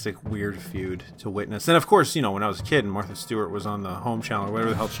fantastic, weird feud to witness. And of course, you know, when I was a kid and Martha Stewart was on the home channel or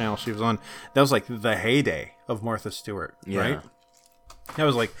whatever the hell channel she was on, that was like the heyday of Martha Stewart, right? That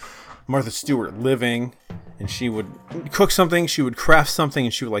was like Martha Stewart living, and she would cook something, she would craft something,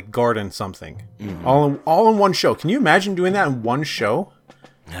 and she would like garden something, all in one show. Can you imagine doing that in one show?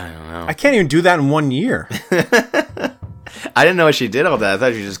 I don't know. I can't even do that in 1 year. I didn't know she did all that. I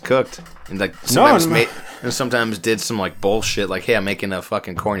thought she just cooked and like sometimes did some like bullshit, like, hey, I'm making a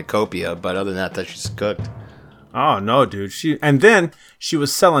fucking cornucopia. But other than that, I thought she just cooked. Oh no, dude. Then she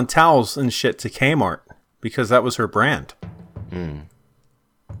was selling towels and shit to Kmart because that was her brand.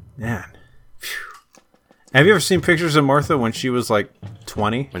 Man. Phew. Have you ever seen pictures of Martha when she was like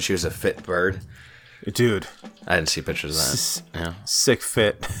 20? When she was a fit bird? Dude. I didn't see pictures of that. Yeah. Sick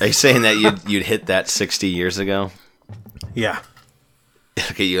fit. Are you saying that you'd hit that 60 years ago? Yeah.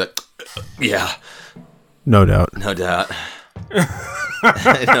 Okay, you yeah. No doubt. No doubt.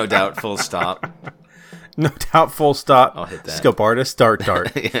 No doubt, full stop. No doubt, full stop. I'll hit that. Skip artist, dart.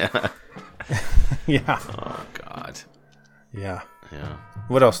 Yeah. Yeah. Oh, God. Yeah. Yeah.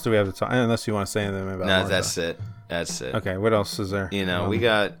 What else do we have to talk? Unless you want to say anything about No, Martha. That's it. Okay, what else is there? You know, we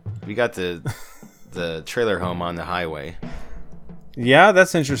got the trailer home on the highway. Yeah,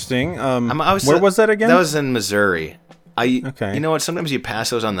 that's interesting. Where was that again? That was in Missouri. Okay. You know what? Sometimes you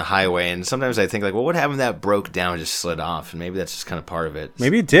pass those on the highway, and sometimes I think, like, well, what happened if that broke down and just slid off? And maybe that's just kind of part of it.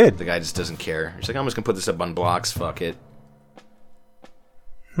 Maybe it did. The guy just doesn't care. He's like, I'm just going to put this up on blocks. Fuck it.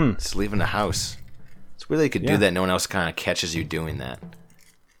 Just leaving the house. It's weird that you could do that. No one else kind of catches you doing that.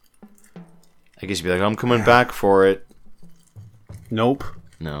 I guess you'd be like, I'm coming back for it. Nope.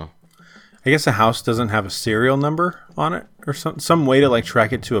 No. I guess a house doesn't have a serial number on it or some way to like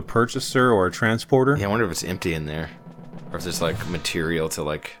track it to a purchaser or a transporter. Yeah, I wonder if it's empty in there. Or if there's like material to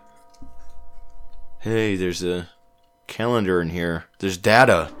like, hey, there's a calendar in here. There's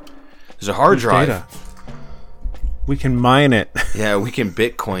data. There's a hard drive. Data. We can mine it. Yeah, we can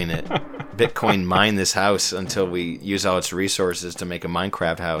Bitcoin it. Bitcoin mine this house until we use all its resources to make a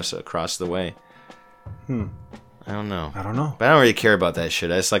Minecraft house across the way. I don't know. I don't know. But I don't really care about that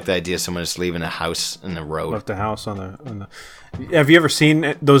shit. I just like the idea of someone just leaving a house in the road. Left a house on the. Have you ever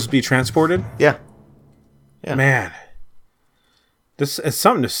seen those be transported? Yeah. Man. This is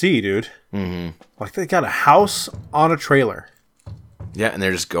something to see, dude. Mm-hmm. Like they got a house on a trailer. Yeah, and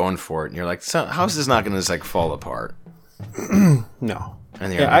they're just going for it. And you're like, house is not going to just like fall apart. No.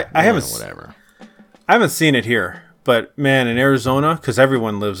 And I haven't. Whatever. I haven't seen it here, but man, in Arizona, because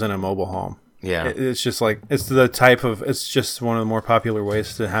everyone lives in a mobile home. Yeah. It's just like it's just one of the more popular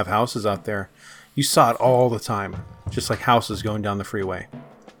ways to have houses out there. You saw it all the time, just like houses going down the freeway.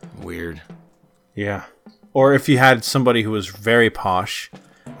 Weird. Yeah. Or if you had somebody who was very posh,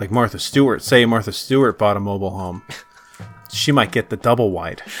 like Martha Stewart, say Martha Stewart bought a mobile home, she might get the double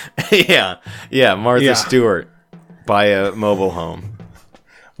wide. Yeah, Martha Stewart buy a mobile home.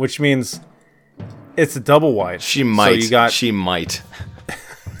 Which means it's a double wide. She might. She might.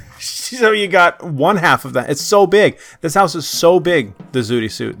 So you got one half of that. It's so big. This house is so big, the Zooty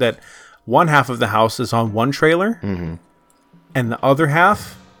Suit, that one half of the house is on one trailer, and the other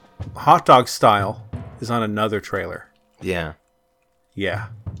half, hot dog style, is on another trailer. Yeah. Yeah.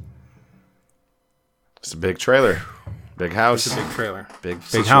 It's a big trailer. Big house. It's a big trailer. Big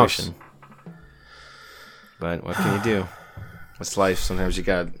situation. House. But what can you do? It's life. Sometimes you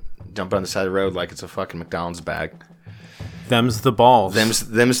gotta jump on the side of the road like it's a fucking McDonald's bag. Them's the balls.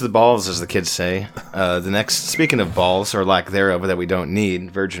 Them's the balls, as the kids say. Speaking of balls, or lack thereof, that we don't need,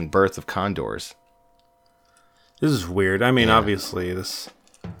 virgin birth of condors. This is weird. I mean, obviously, this...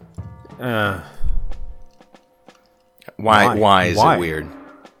 Why is it weird?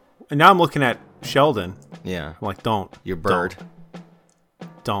 And now I'm looking at Sheldon. Yeah. I'm like, don't. Your bird.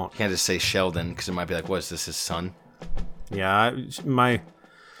 Don't. You can't just say Sheldon, because it might be like, what, is this his son? Yeah,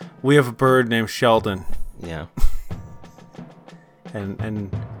 we have a bird named Sheldon. Yeah.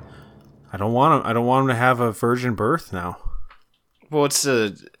 And I don't want him to have a virgin birth now. Well, it's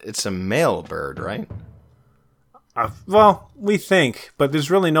a male bird, right? Well, we think, but there's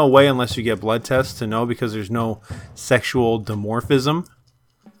really no way unless you get blood tests to know, because there's no sexual dimorphism.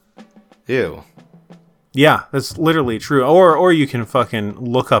 Ew. Yeah, that's literally true. Or you can fucking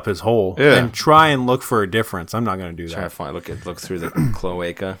look up his hole and try and look for a difference. I'm not going to do that. Try to look through the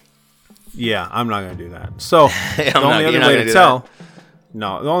cloaca. Yeah, I'm not going to do that. So the only you're other not way gonna to do tell.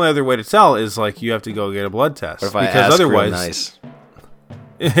 No, the only other way to tell is like you have to go get a blood test. What if I because ask otherwise, real nice?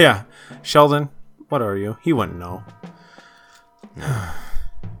 Yeah, Sheldon, what are you? He wouldn't know.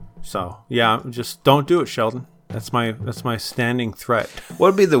 So yeah, just don't do it, Sheldon. That's my standing threat. What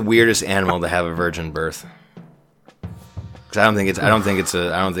would be the weirdest animal to have a virgin birth? Because I don't think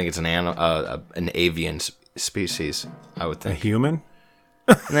it's an avian species. I would A think. human?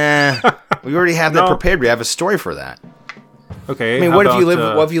 Nah, we already have that prepared. We have a story for that. Okay. I mean, what if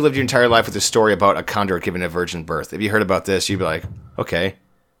you lived your entire life with a story about a condor giving a virgin birth? If you heard about this, you'd be like, okay.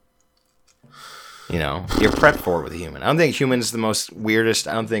 You know, you're prepped for it with a human. I don't think human is the most weirdest.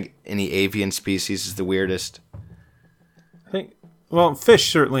 I don't think any avian species is the weirdest. Well, fish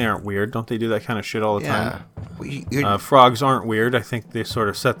certainly aren't weird. Don't they do that kind of shit all the time? Frogs aren't weird. I think they sort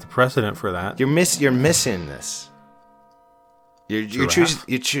of set the precedent for that. You're missing this. You're choosing.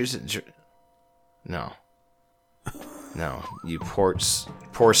 No, you poor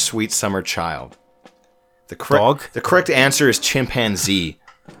sweet summer child. The correct answer is chimpanzee.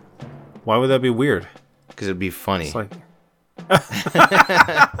 Why would that be weird? Because it'd be funny. It's like...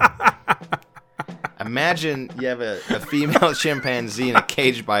 Imagine you have a female chimpanzee in a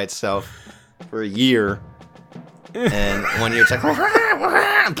cage by itself for a year, and 1 year it's like, or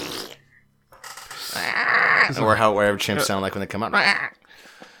whatever chimps sound like when they come out,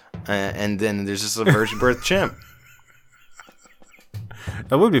 and then there's just a virgin birth chimp.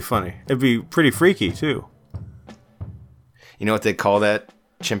 That would be funny. It'd be pretty freaky too. You know what they call that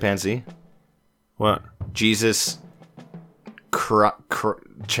chimpanzee? What? Jesus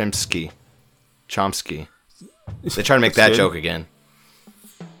Chomsky. They try to make that joke again.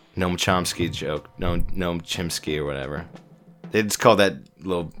 Noam Chomsky joke. Noam Chomsky or whatever. They just call that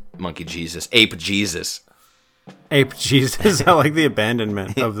little monkey Jesus. Ape Jesus. Ape Jesus. I like the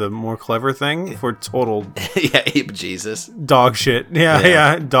abandonment of the more clever thing for total... Yeah, Ape Jesus. Dog shit.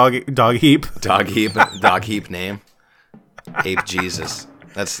 Yeah. Dog heap. Dog heap name. Ape Jesus.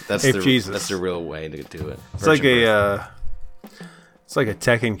 That's Ape Jesus. That's the real way to do it. It's like a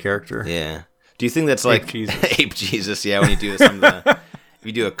Tekken character. Yeah. Do you think that's like Ape Jesus? Ape Jesus? Yeah, when you do if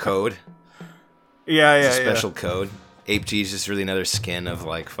you do a code. Yeah. Special code. Ape Jesus is really another skin of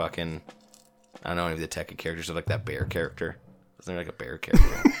like fucking. I don't know any of the Tekken characters are like that bear character. Isn't there like a bear character?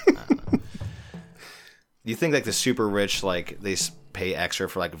 I don't know. Do you think like the super rich like they pay extra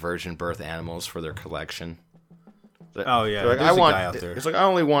for like virgin birth animals for their collection? Oh yeah, like, there's a guy out there. It's like I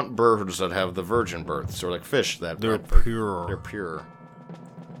only want birds that have the virgin births, or like fish that they're pure. They're pure.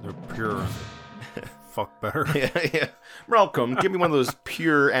 They're pure. Fuck better. Yeah. Malcolm, give me one of those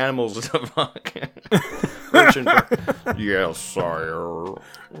pure animals to fuck. Virgin birth. Yes, sire.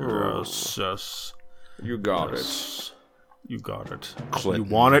 Yes. You got it. You got it. Clinton. You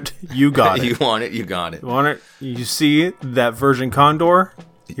want it? You got it. You want it? You got it. You want it? You see that virgin condor?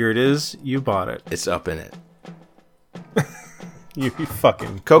 Here it is. You bought it. It's up in it. You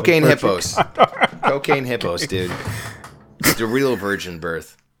fucking cocaine hippos. Cocaine hippos, dude. It's the real virgin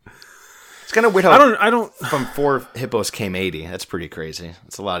birth. It's kind of weird how I don't from 4 hippos came 80. That's pretty crazy.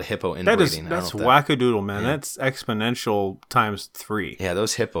 It's a lot of hippo inbreeding. That's wackadoodle, man. Yeah. That's exponential times 3. Yeah,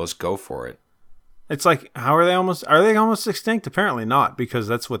 those hippos go for it. It's like, are they almost extinct? Apparently not, because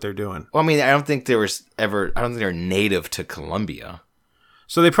that's what they're doing. Well, I mean, I don't think they're native to Colombia.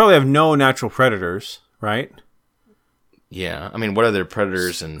 So they probably have no natural predators, right? Yeah. I mean, what are their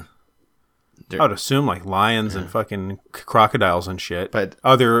predators and I would assume like lions and fucking crocodiles and shit. But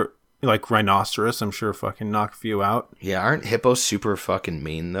other like rhinoceros, I'm sure fucking knock a few out. Yeah, aren't hippos super fucking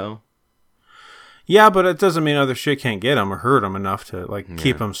mean though? Yeah, but it doesn't mean other shit can't get them or hurt them enough to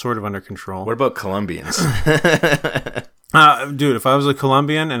keep them sort of under control. What about Colombians? Dude, if I was a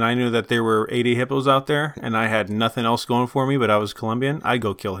Colombian and I knew that there were 80 hippos out there and I had nothing else going for me, but I was Colombian, I'd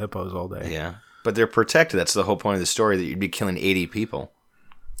go kill hippos all day. Yeah, but they're protected. That's the whole point of the story, that you'd be killing 80 people.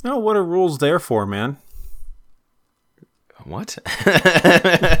 No, what are rules there for, man? What?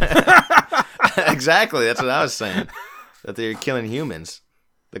 Exactly, that's what I was saying. That they're killing humans.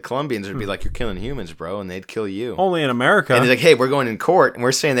 The Colombians would be like, "You're killing humans, bro," and they'd kill you. Only in America. And they're like, "Hey, we're going in court, and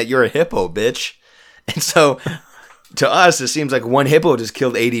we're saying that you're a hippo, bitch." And so, to us, it seems like one hippo just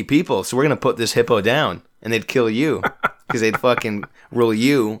killed 80 people. So we're gonna put this hippo down, and they'd kill you because they'd fucking rule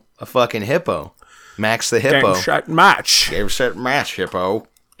you a fucking hippo. Max the hippo. Game, shot, match. Game, set, match, hippo.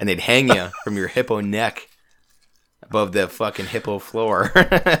 And they'd hang you from your hippo neck above the fucking hippo floor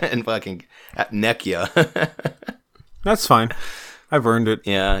and fucking neck you. That's fine. I've earned it.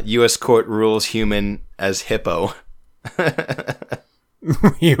 Yeah, U.S. court rules human as hippo.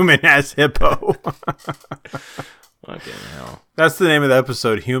 Human as hippo. Fucking hell. That's the name of the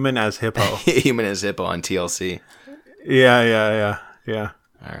episode, Human as Hippo. Human as Hippo on TLC. Yeah.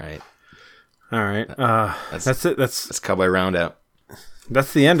 All right. That's it. That's Cowboy Roundup.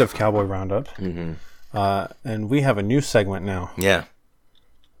 That's the end of Cowboy Roundup. Mm-hmm. And we have a new segment now. Yeah.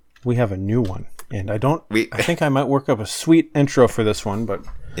 We have a new one. And I think I might work up a sweet intro for this one, but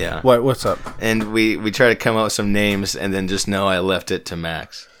yeah. What's up? And we try to come up with some names and then just know I left it to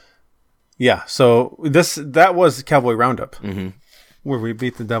Max. Yeah, so that was Cowboy Roundup, where we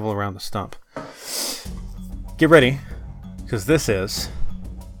beat the devil around the stump. Get ready, because this is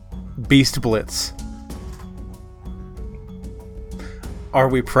Beast Blitz. Are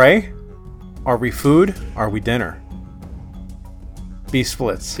we prey? Are we food? Are we dinner? Beast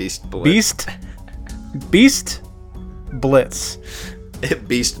Blitz. Beast Blitz. Beast Blitz.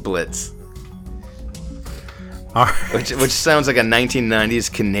 Beast Blitz. All right. Which sounds like a 1990s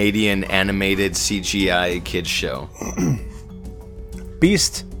Canadian animated CGI kids show.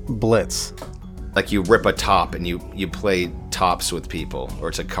 Beast Blitz. Like you rip a top and you play tops with people, or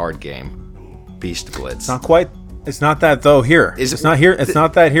it's a card game. Beast Blitz. Not quite. It's not that though here. It's not here. It's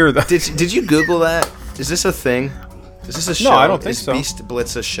not that here though. Did you Google that? Is this a thing? Is this a show? No, I don't think so. Is Beast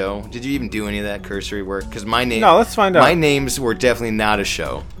Blitz a show? Did you even do any of that cursory work? Because my name. No, let's find out. My names were definitely not a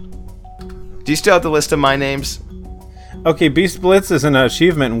show. Do you still have the list of my names? Okay, Beast Blitz is an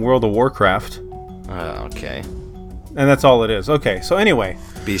achievement in World of Warcraft. Okay. And that's all it is. Okay, so anyway.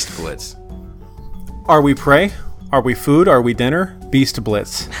 Beast Blitz. Are we prey? Are we food? Are we dinner? Beast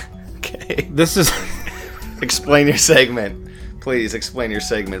Blitz. Okay. This is... Explain your segment. Please, explain your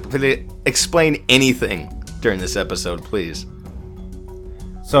segment. Please, explain anything during this episode, please.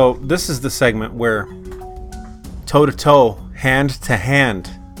 So, this is the segment where toe-to-toe,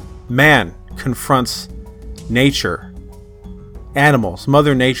 hand-to-hand, man confronts nature, animals,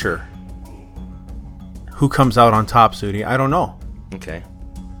 Mother Nature. Who comes out on top, Sudi? I don't know. Okay.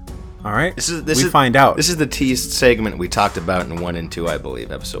 All right. We find out. This is the teased segment we talked about in 1 and 2, I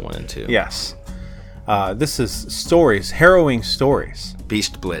believe, episode 1 and 2. Yes. This is stories, harrowing stories.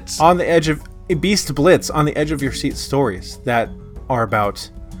 Beast Blitz. Beast Blitz, on the edge of your seat stories that are about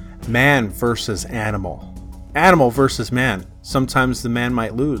man versus animal. Animal versus man. Sometimes the man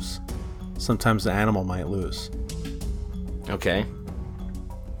might lose. Sometimes the animal might lose. Okay.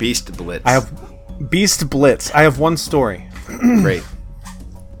 Beast Blitz. I have Beast Blitz. I have one story. Great.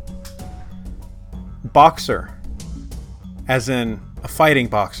 Boxer. As in a fighting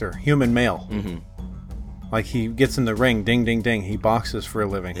boxer. Human male. Mm-hmm. Like he gets in the ring. Ding, ding, ding. He boxes for a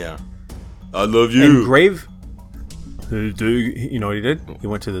living. Yeah. I love you. And grave... You know what he did? He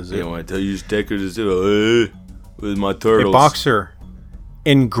went to the zoo. Yeah, I want to tell you to take her to the zoo. With my turtles. A boxer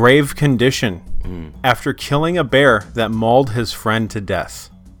in grave condition after killing a bear that mauled his friend to death.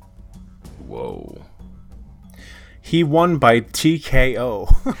 Whoa. He won by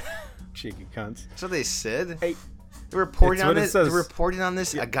TKO. Cheeky cunts. So they said? Hey, they're reporting on this. They're reporting on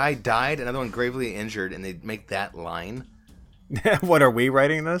this. A guy died, another one gravely injured, and they make that line. What, are we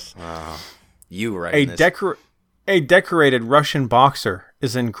writing this? You writing this. A decorated Russian boxer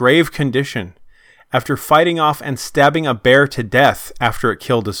is in grave condition after fighting off and stabbing a bear to death after it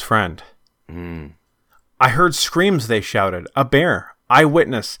killed his friend. I heard screams, they shouted. A bear.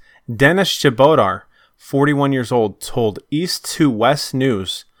 Eyewitness Denis Chibodar, 41 years old, told East to West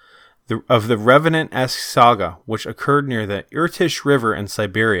News of the Revenant-esque saga, which occurred near the Irtysh River in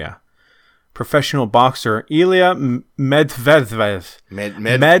Siberia. Professional boxer Ilya Medvedev.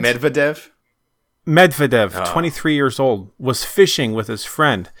 Medvedev, 23 years old, was fishing with his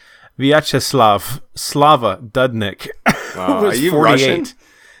friend Vyacheslav Slava Dudnik, who was 48.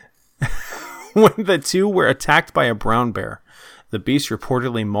 When the two were attacked by a brown bear, the beast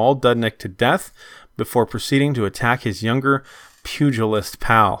reportedly mauled Dudnik to death before proceeding to attack his younger pugilist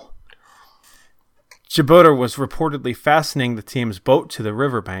pal. Chibodar was reportedly fastening the team's boat to the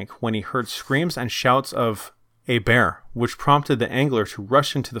riverbank when he heard screams and shouts of a bear, which prompted the angler to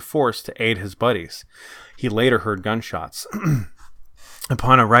rush into the forest to aid his buddies. He later heard gunshots.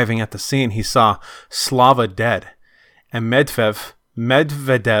 Upon arriving at the scene, he saw Slava dead and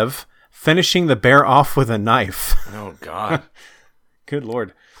Medvedev finishing the bear off with a knife. Oh, God. Good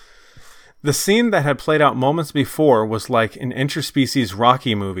Lord. The scene that had played out moments before was like an interspecies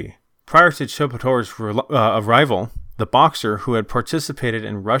Rocky movie. Prior to Chibodar's arrival, the boxer, who had participated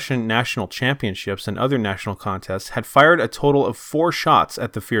in Russian national championships and other national contests, had fired a total of 4 shots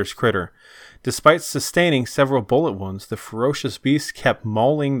at the fierce critter. Despite sustaining several bullet wounds, the ferocious beast kept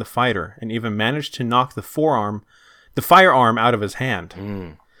mauling the fighter and even managed to knock the firearm out of his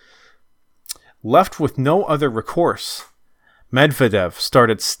hand. Left with no other recourse, Medvedev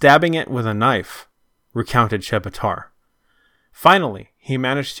started stabbing it with a knife recounted Chebatar. Finally, he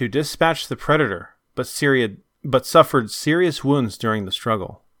managed to dispatch the predator, but suffered serious wounds during the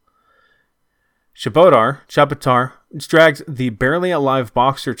struggle. Chebatar dragged the barely alive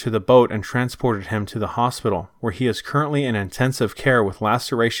boxer to the boat and transported him to the hospital, where he is currently in intensive care with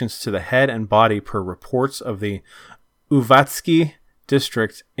lacerations to the head and body per reports of the Uvatsky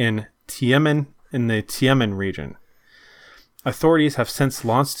district in the Tiamen region. Authorities have since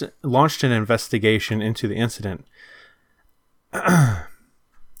launched an investigation into the incident.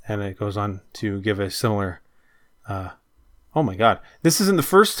 And it goes on to give a similar... oh my god. This isn't the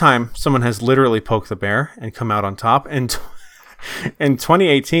first time someone has literally poked the bear and come out on top. And in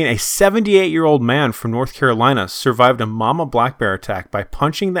 2018, a 78-year-old man from North Carolina survived a mama black bear attack by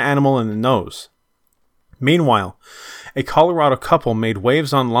punching the animal in the nose. Meanwhile, a Colorado couple made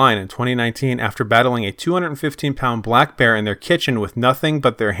waves online in 2019 after battling a 215-pound black bear in their kitchen with nothing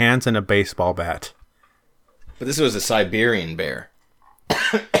but their hands and a baseball bat. But this was a Siberian bear.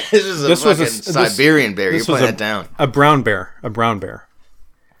 This was a Siberian bear. You're playing that down. A brown bear. A brown bear.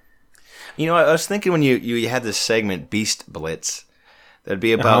 You know, I was thinking when you had this segment, Beast Blitz, that'd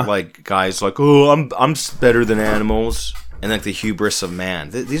be about like guys like, oh, I'm better than animals, and like the hubris of man.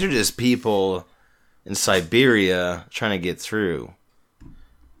 These are just people in Siberia trying to get through.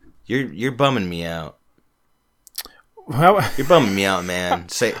 You're bumming me out. Well, you're bumming me out, man.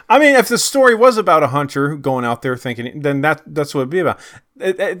 I mean, if the story was about a hunter going out there thinking, then that's what it'd be about.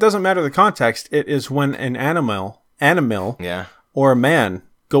 It doesn't matter the context. It is when an animal, yeah, or a man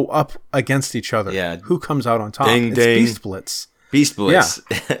go up against each other. Yeah, who comes out on top? Ding, it's ding. Beast Blitz. Beast Blitz.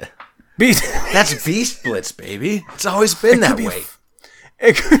 Yeah. That's Beast Blitz, baby. It's always been that way.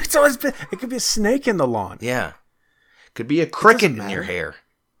 It's always been. It could be a snake in the lawn. Yeah, could be a cricket in your hair.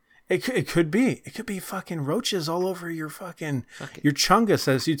 It could be. It could be fucking roaches all over your fucking your chungus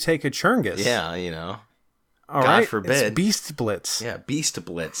as you take a chungus. Yeah, you know. All God right? forbid. It's Beast Blitz. Yeah, Beast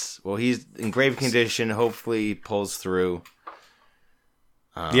Blitz. Well, he's in grave condition. Hopefully, he pulls through.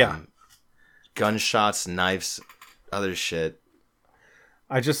 Yeah. Gunshots, knives, other shit.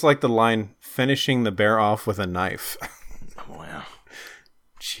 I just like the line, finishing the bear off with a knife. Oh, wow.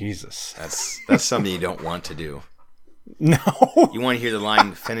 Jesus. That's something you don't want to do. No. You want to hear the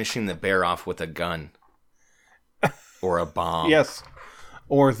line, finishing the bear off with a gun. Or a bomb. Yes.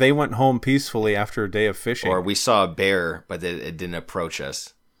 Or they went home peacefully after a day of fishing. Or we saw a bear, but it didn't approach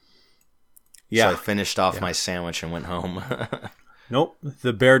us. Yeah. So I finished off my sandwich and went home. Nope.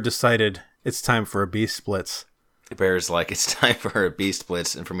 The bear decided it's time for a Beast Blitz. The bear's like, it's time for a Beast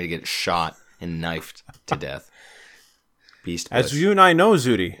Blitz and for me to get shot and knifed to death. Beast Blitz. As you and I know,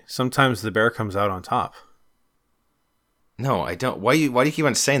 Zudi, sometimes the bear comes out on top. No, I don't. Why do you keep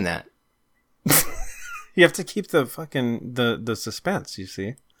on saying that? You have to keep the fucking the suspense, you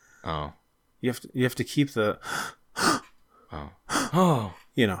see. Oh. You have to keep the Oh.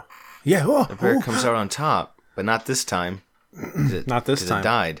 You know. Yeah. Oh, the bear comes out on top, but not this time. Not this time. It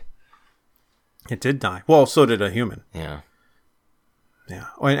died. It did die. Well, so did a human. Yeah. Yeah.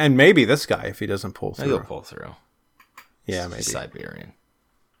 And maybe this guy, if he doesn't pull through. He'll pull through. Yeah, maybe. Siberian.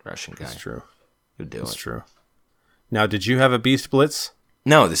 Russian guy. That's true. He'll do it. That's true. Now, did you have a Beast Blitz?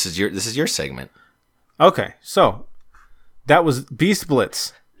 No, this is your segment. Okay, so that was Beast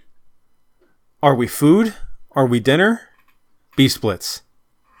Blitz. Are we food? Are we dinner? Beast Blitz.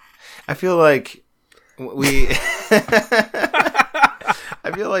 I feel like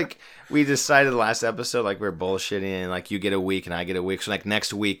we decided last episode like we're bullshitting and like you get a week and I get a week. So like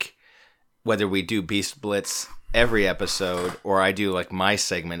next week, whether we do Beast Blitz every episode or I do like my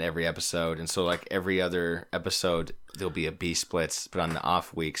segment every episode, and so like every other episode there'll be a Beast Blitz, but on the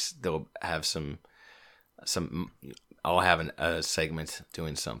off weeks they'll have some I'll have a segment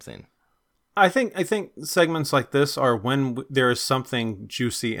doing something. I think segments like this are when there is something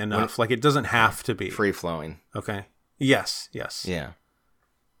juicy enough. Like it doesn't have to be free flowing. Okay. Yes. Yeah.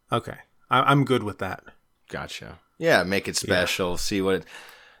 Okay. I'm good with that. Gotcha. Yeah, make it special. Yeah. See what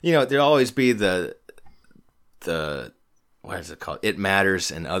there'll always be the what is it called? It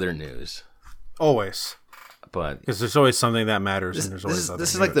matters and other news. Always. But because there's always something that matters, and there's always other news.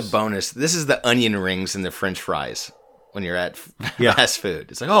 This is like the bonus. This is the onion rings and the French fries when you're at fast food.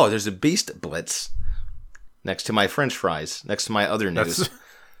 It's like, oh, there's a Beast Blitz next to my French fries, next to my other news.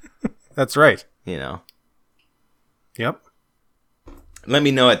 That's right. You know. Yep. Let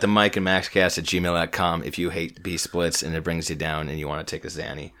me know at the mikeandmaxcast@gmail.com if you hate Beast Blitz and it brings you down and you want to take a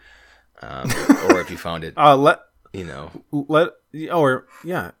Xanny, or if you found it.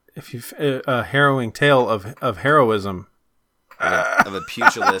 If you've a harrowing tale of heroism. Of a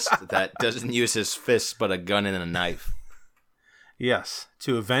pugilist that doesn't use his fists but a gun and a knife. Yes,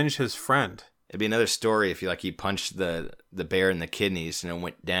 to avenge his friend. It'd be another story if you punched the bear in the kidneys and it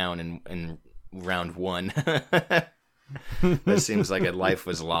went down in round 1. That seems like a life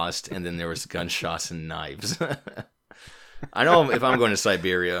was lost, and then there was gunshots and knives. I know if I'm going to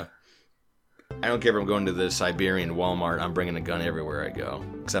Siberia, I don't care if I'm going to the Siberian Walmart, I'm bringing a gun everywhere I go.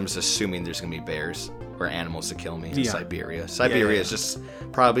 Because I'm just assuming there's going to be bears or animals to kill me in Siberia. Siberia is just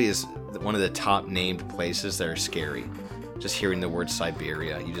probably is one of the top named places that are scary. Just hearing the word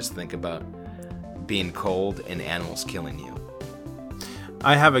Siberia, you just think about being cold and animals killing you.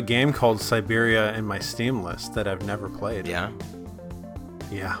 I have a game called Siberia in my Steam list that I've never played. Yeah?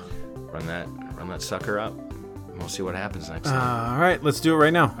 Yeah. Run that sucker up. We'll see what happens next time. All right, let's do it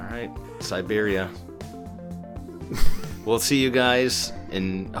right now. All right, Siberia. We'll see you guys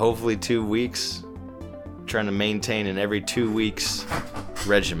in hopefully 2 weeks. Trying to maintain an every 2 weeks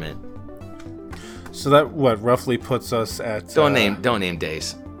regiment. So that roughly puts us at don't name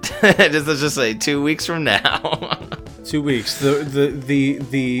days. Let's just say 2 weeks from now. 2 weeks.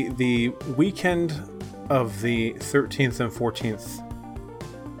 The weekend of the 13th and 14th,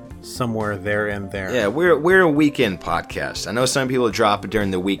 somewhere there and there. Yeah, we're a weekend podcast. I know some people drop it during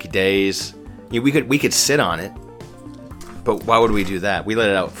the weekdays. Yeah, we could sit on it, but why would we do that? We let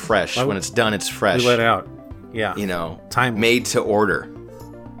it out fresh. When it's done, it's fresh. We let it out. Yeah. Time made to order.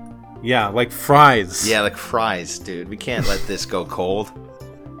 Yeah, like fries. Yeah, like fries, dude. We can't let this go cold.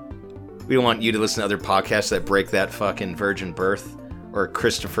 We don't want you to listen to other podcasts that break that fucking virgin birth or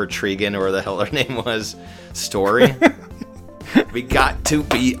Christopher Tregan or the hell her name was story. We got to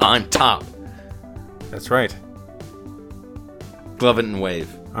be on top. That's right. Glove it and wave.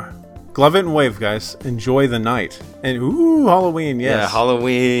 Glove it and wave, guys. Enjoy the night. And Halloween, yes. Yeah,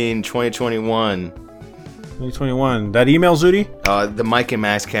 Halloween 2021. 2021. That email, Zudi? The Mike and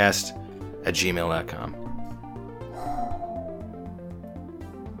Maxcast at gmail.com.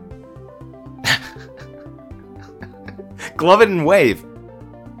 Glove it and wave.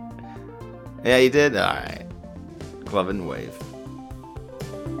 Yeah, you did? All right. Glove it and wave.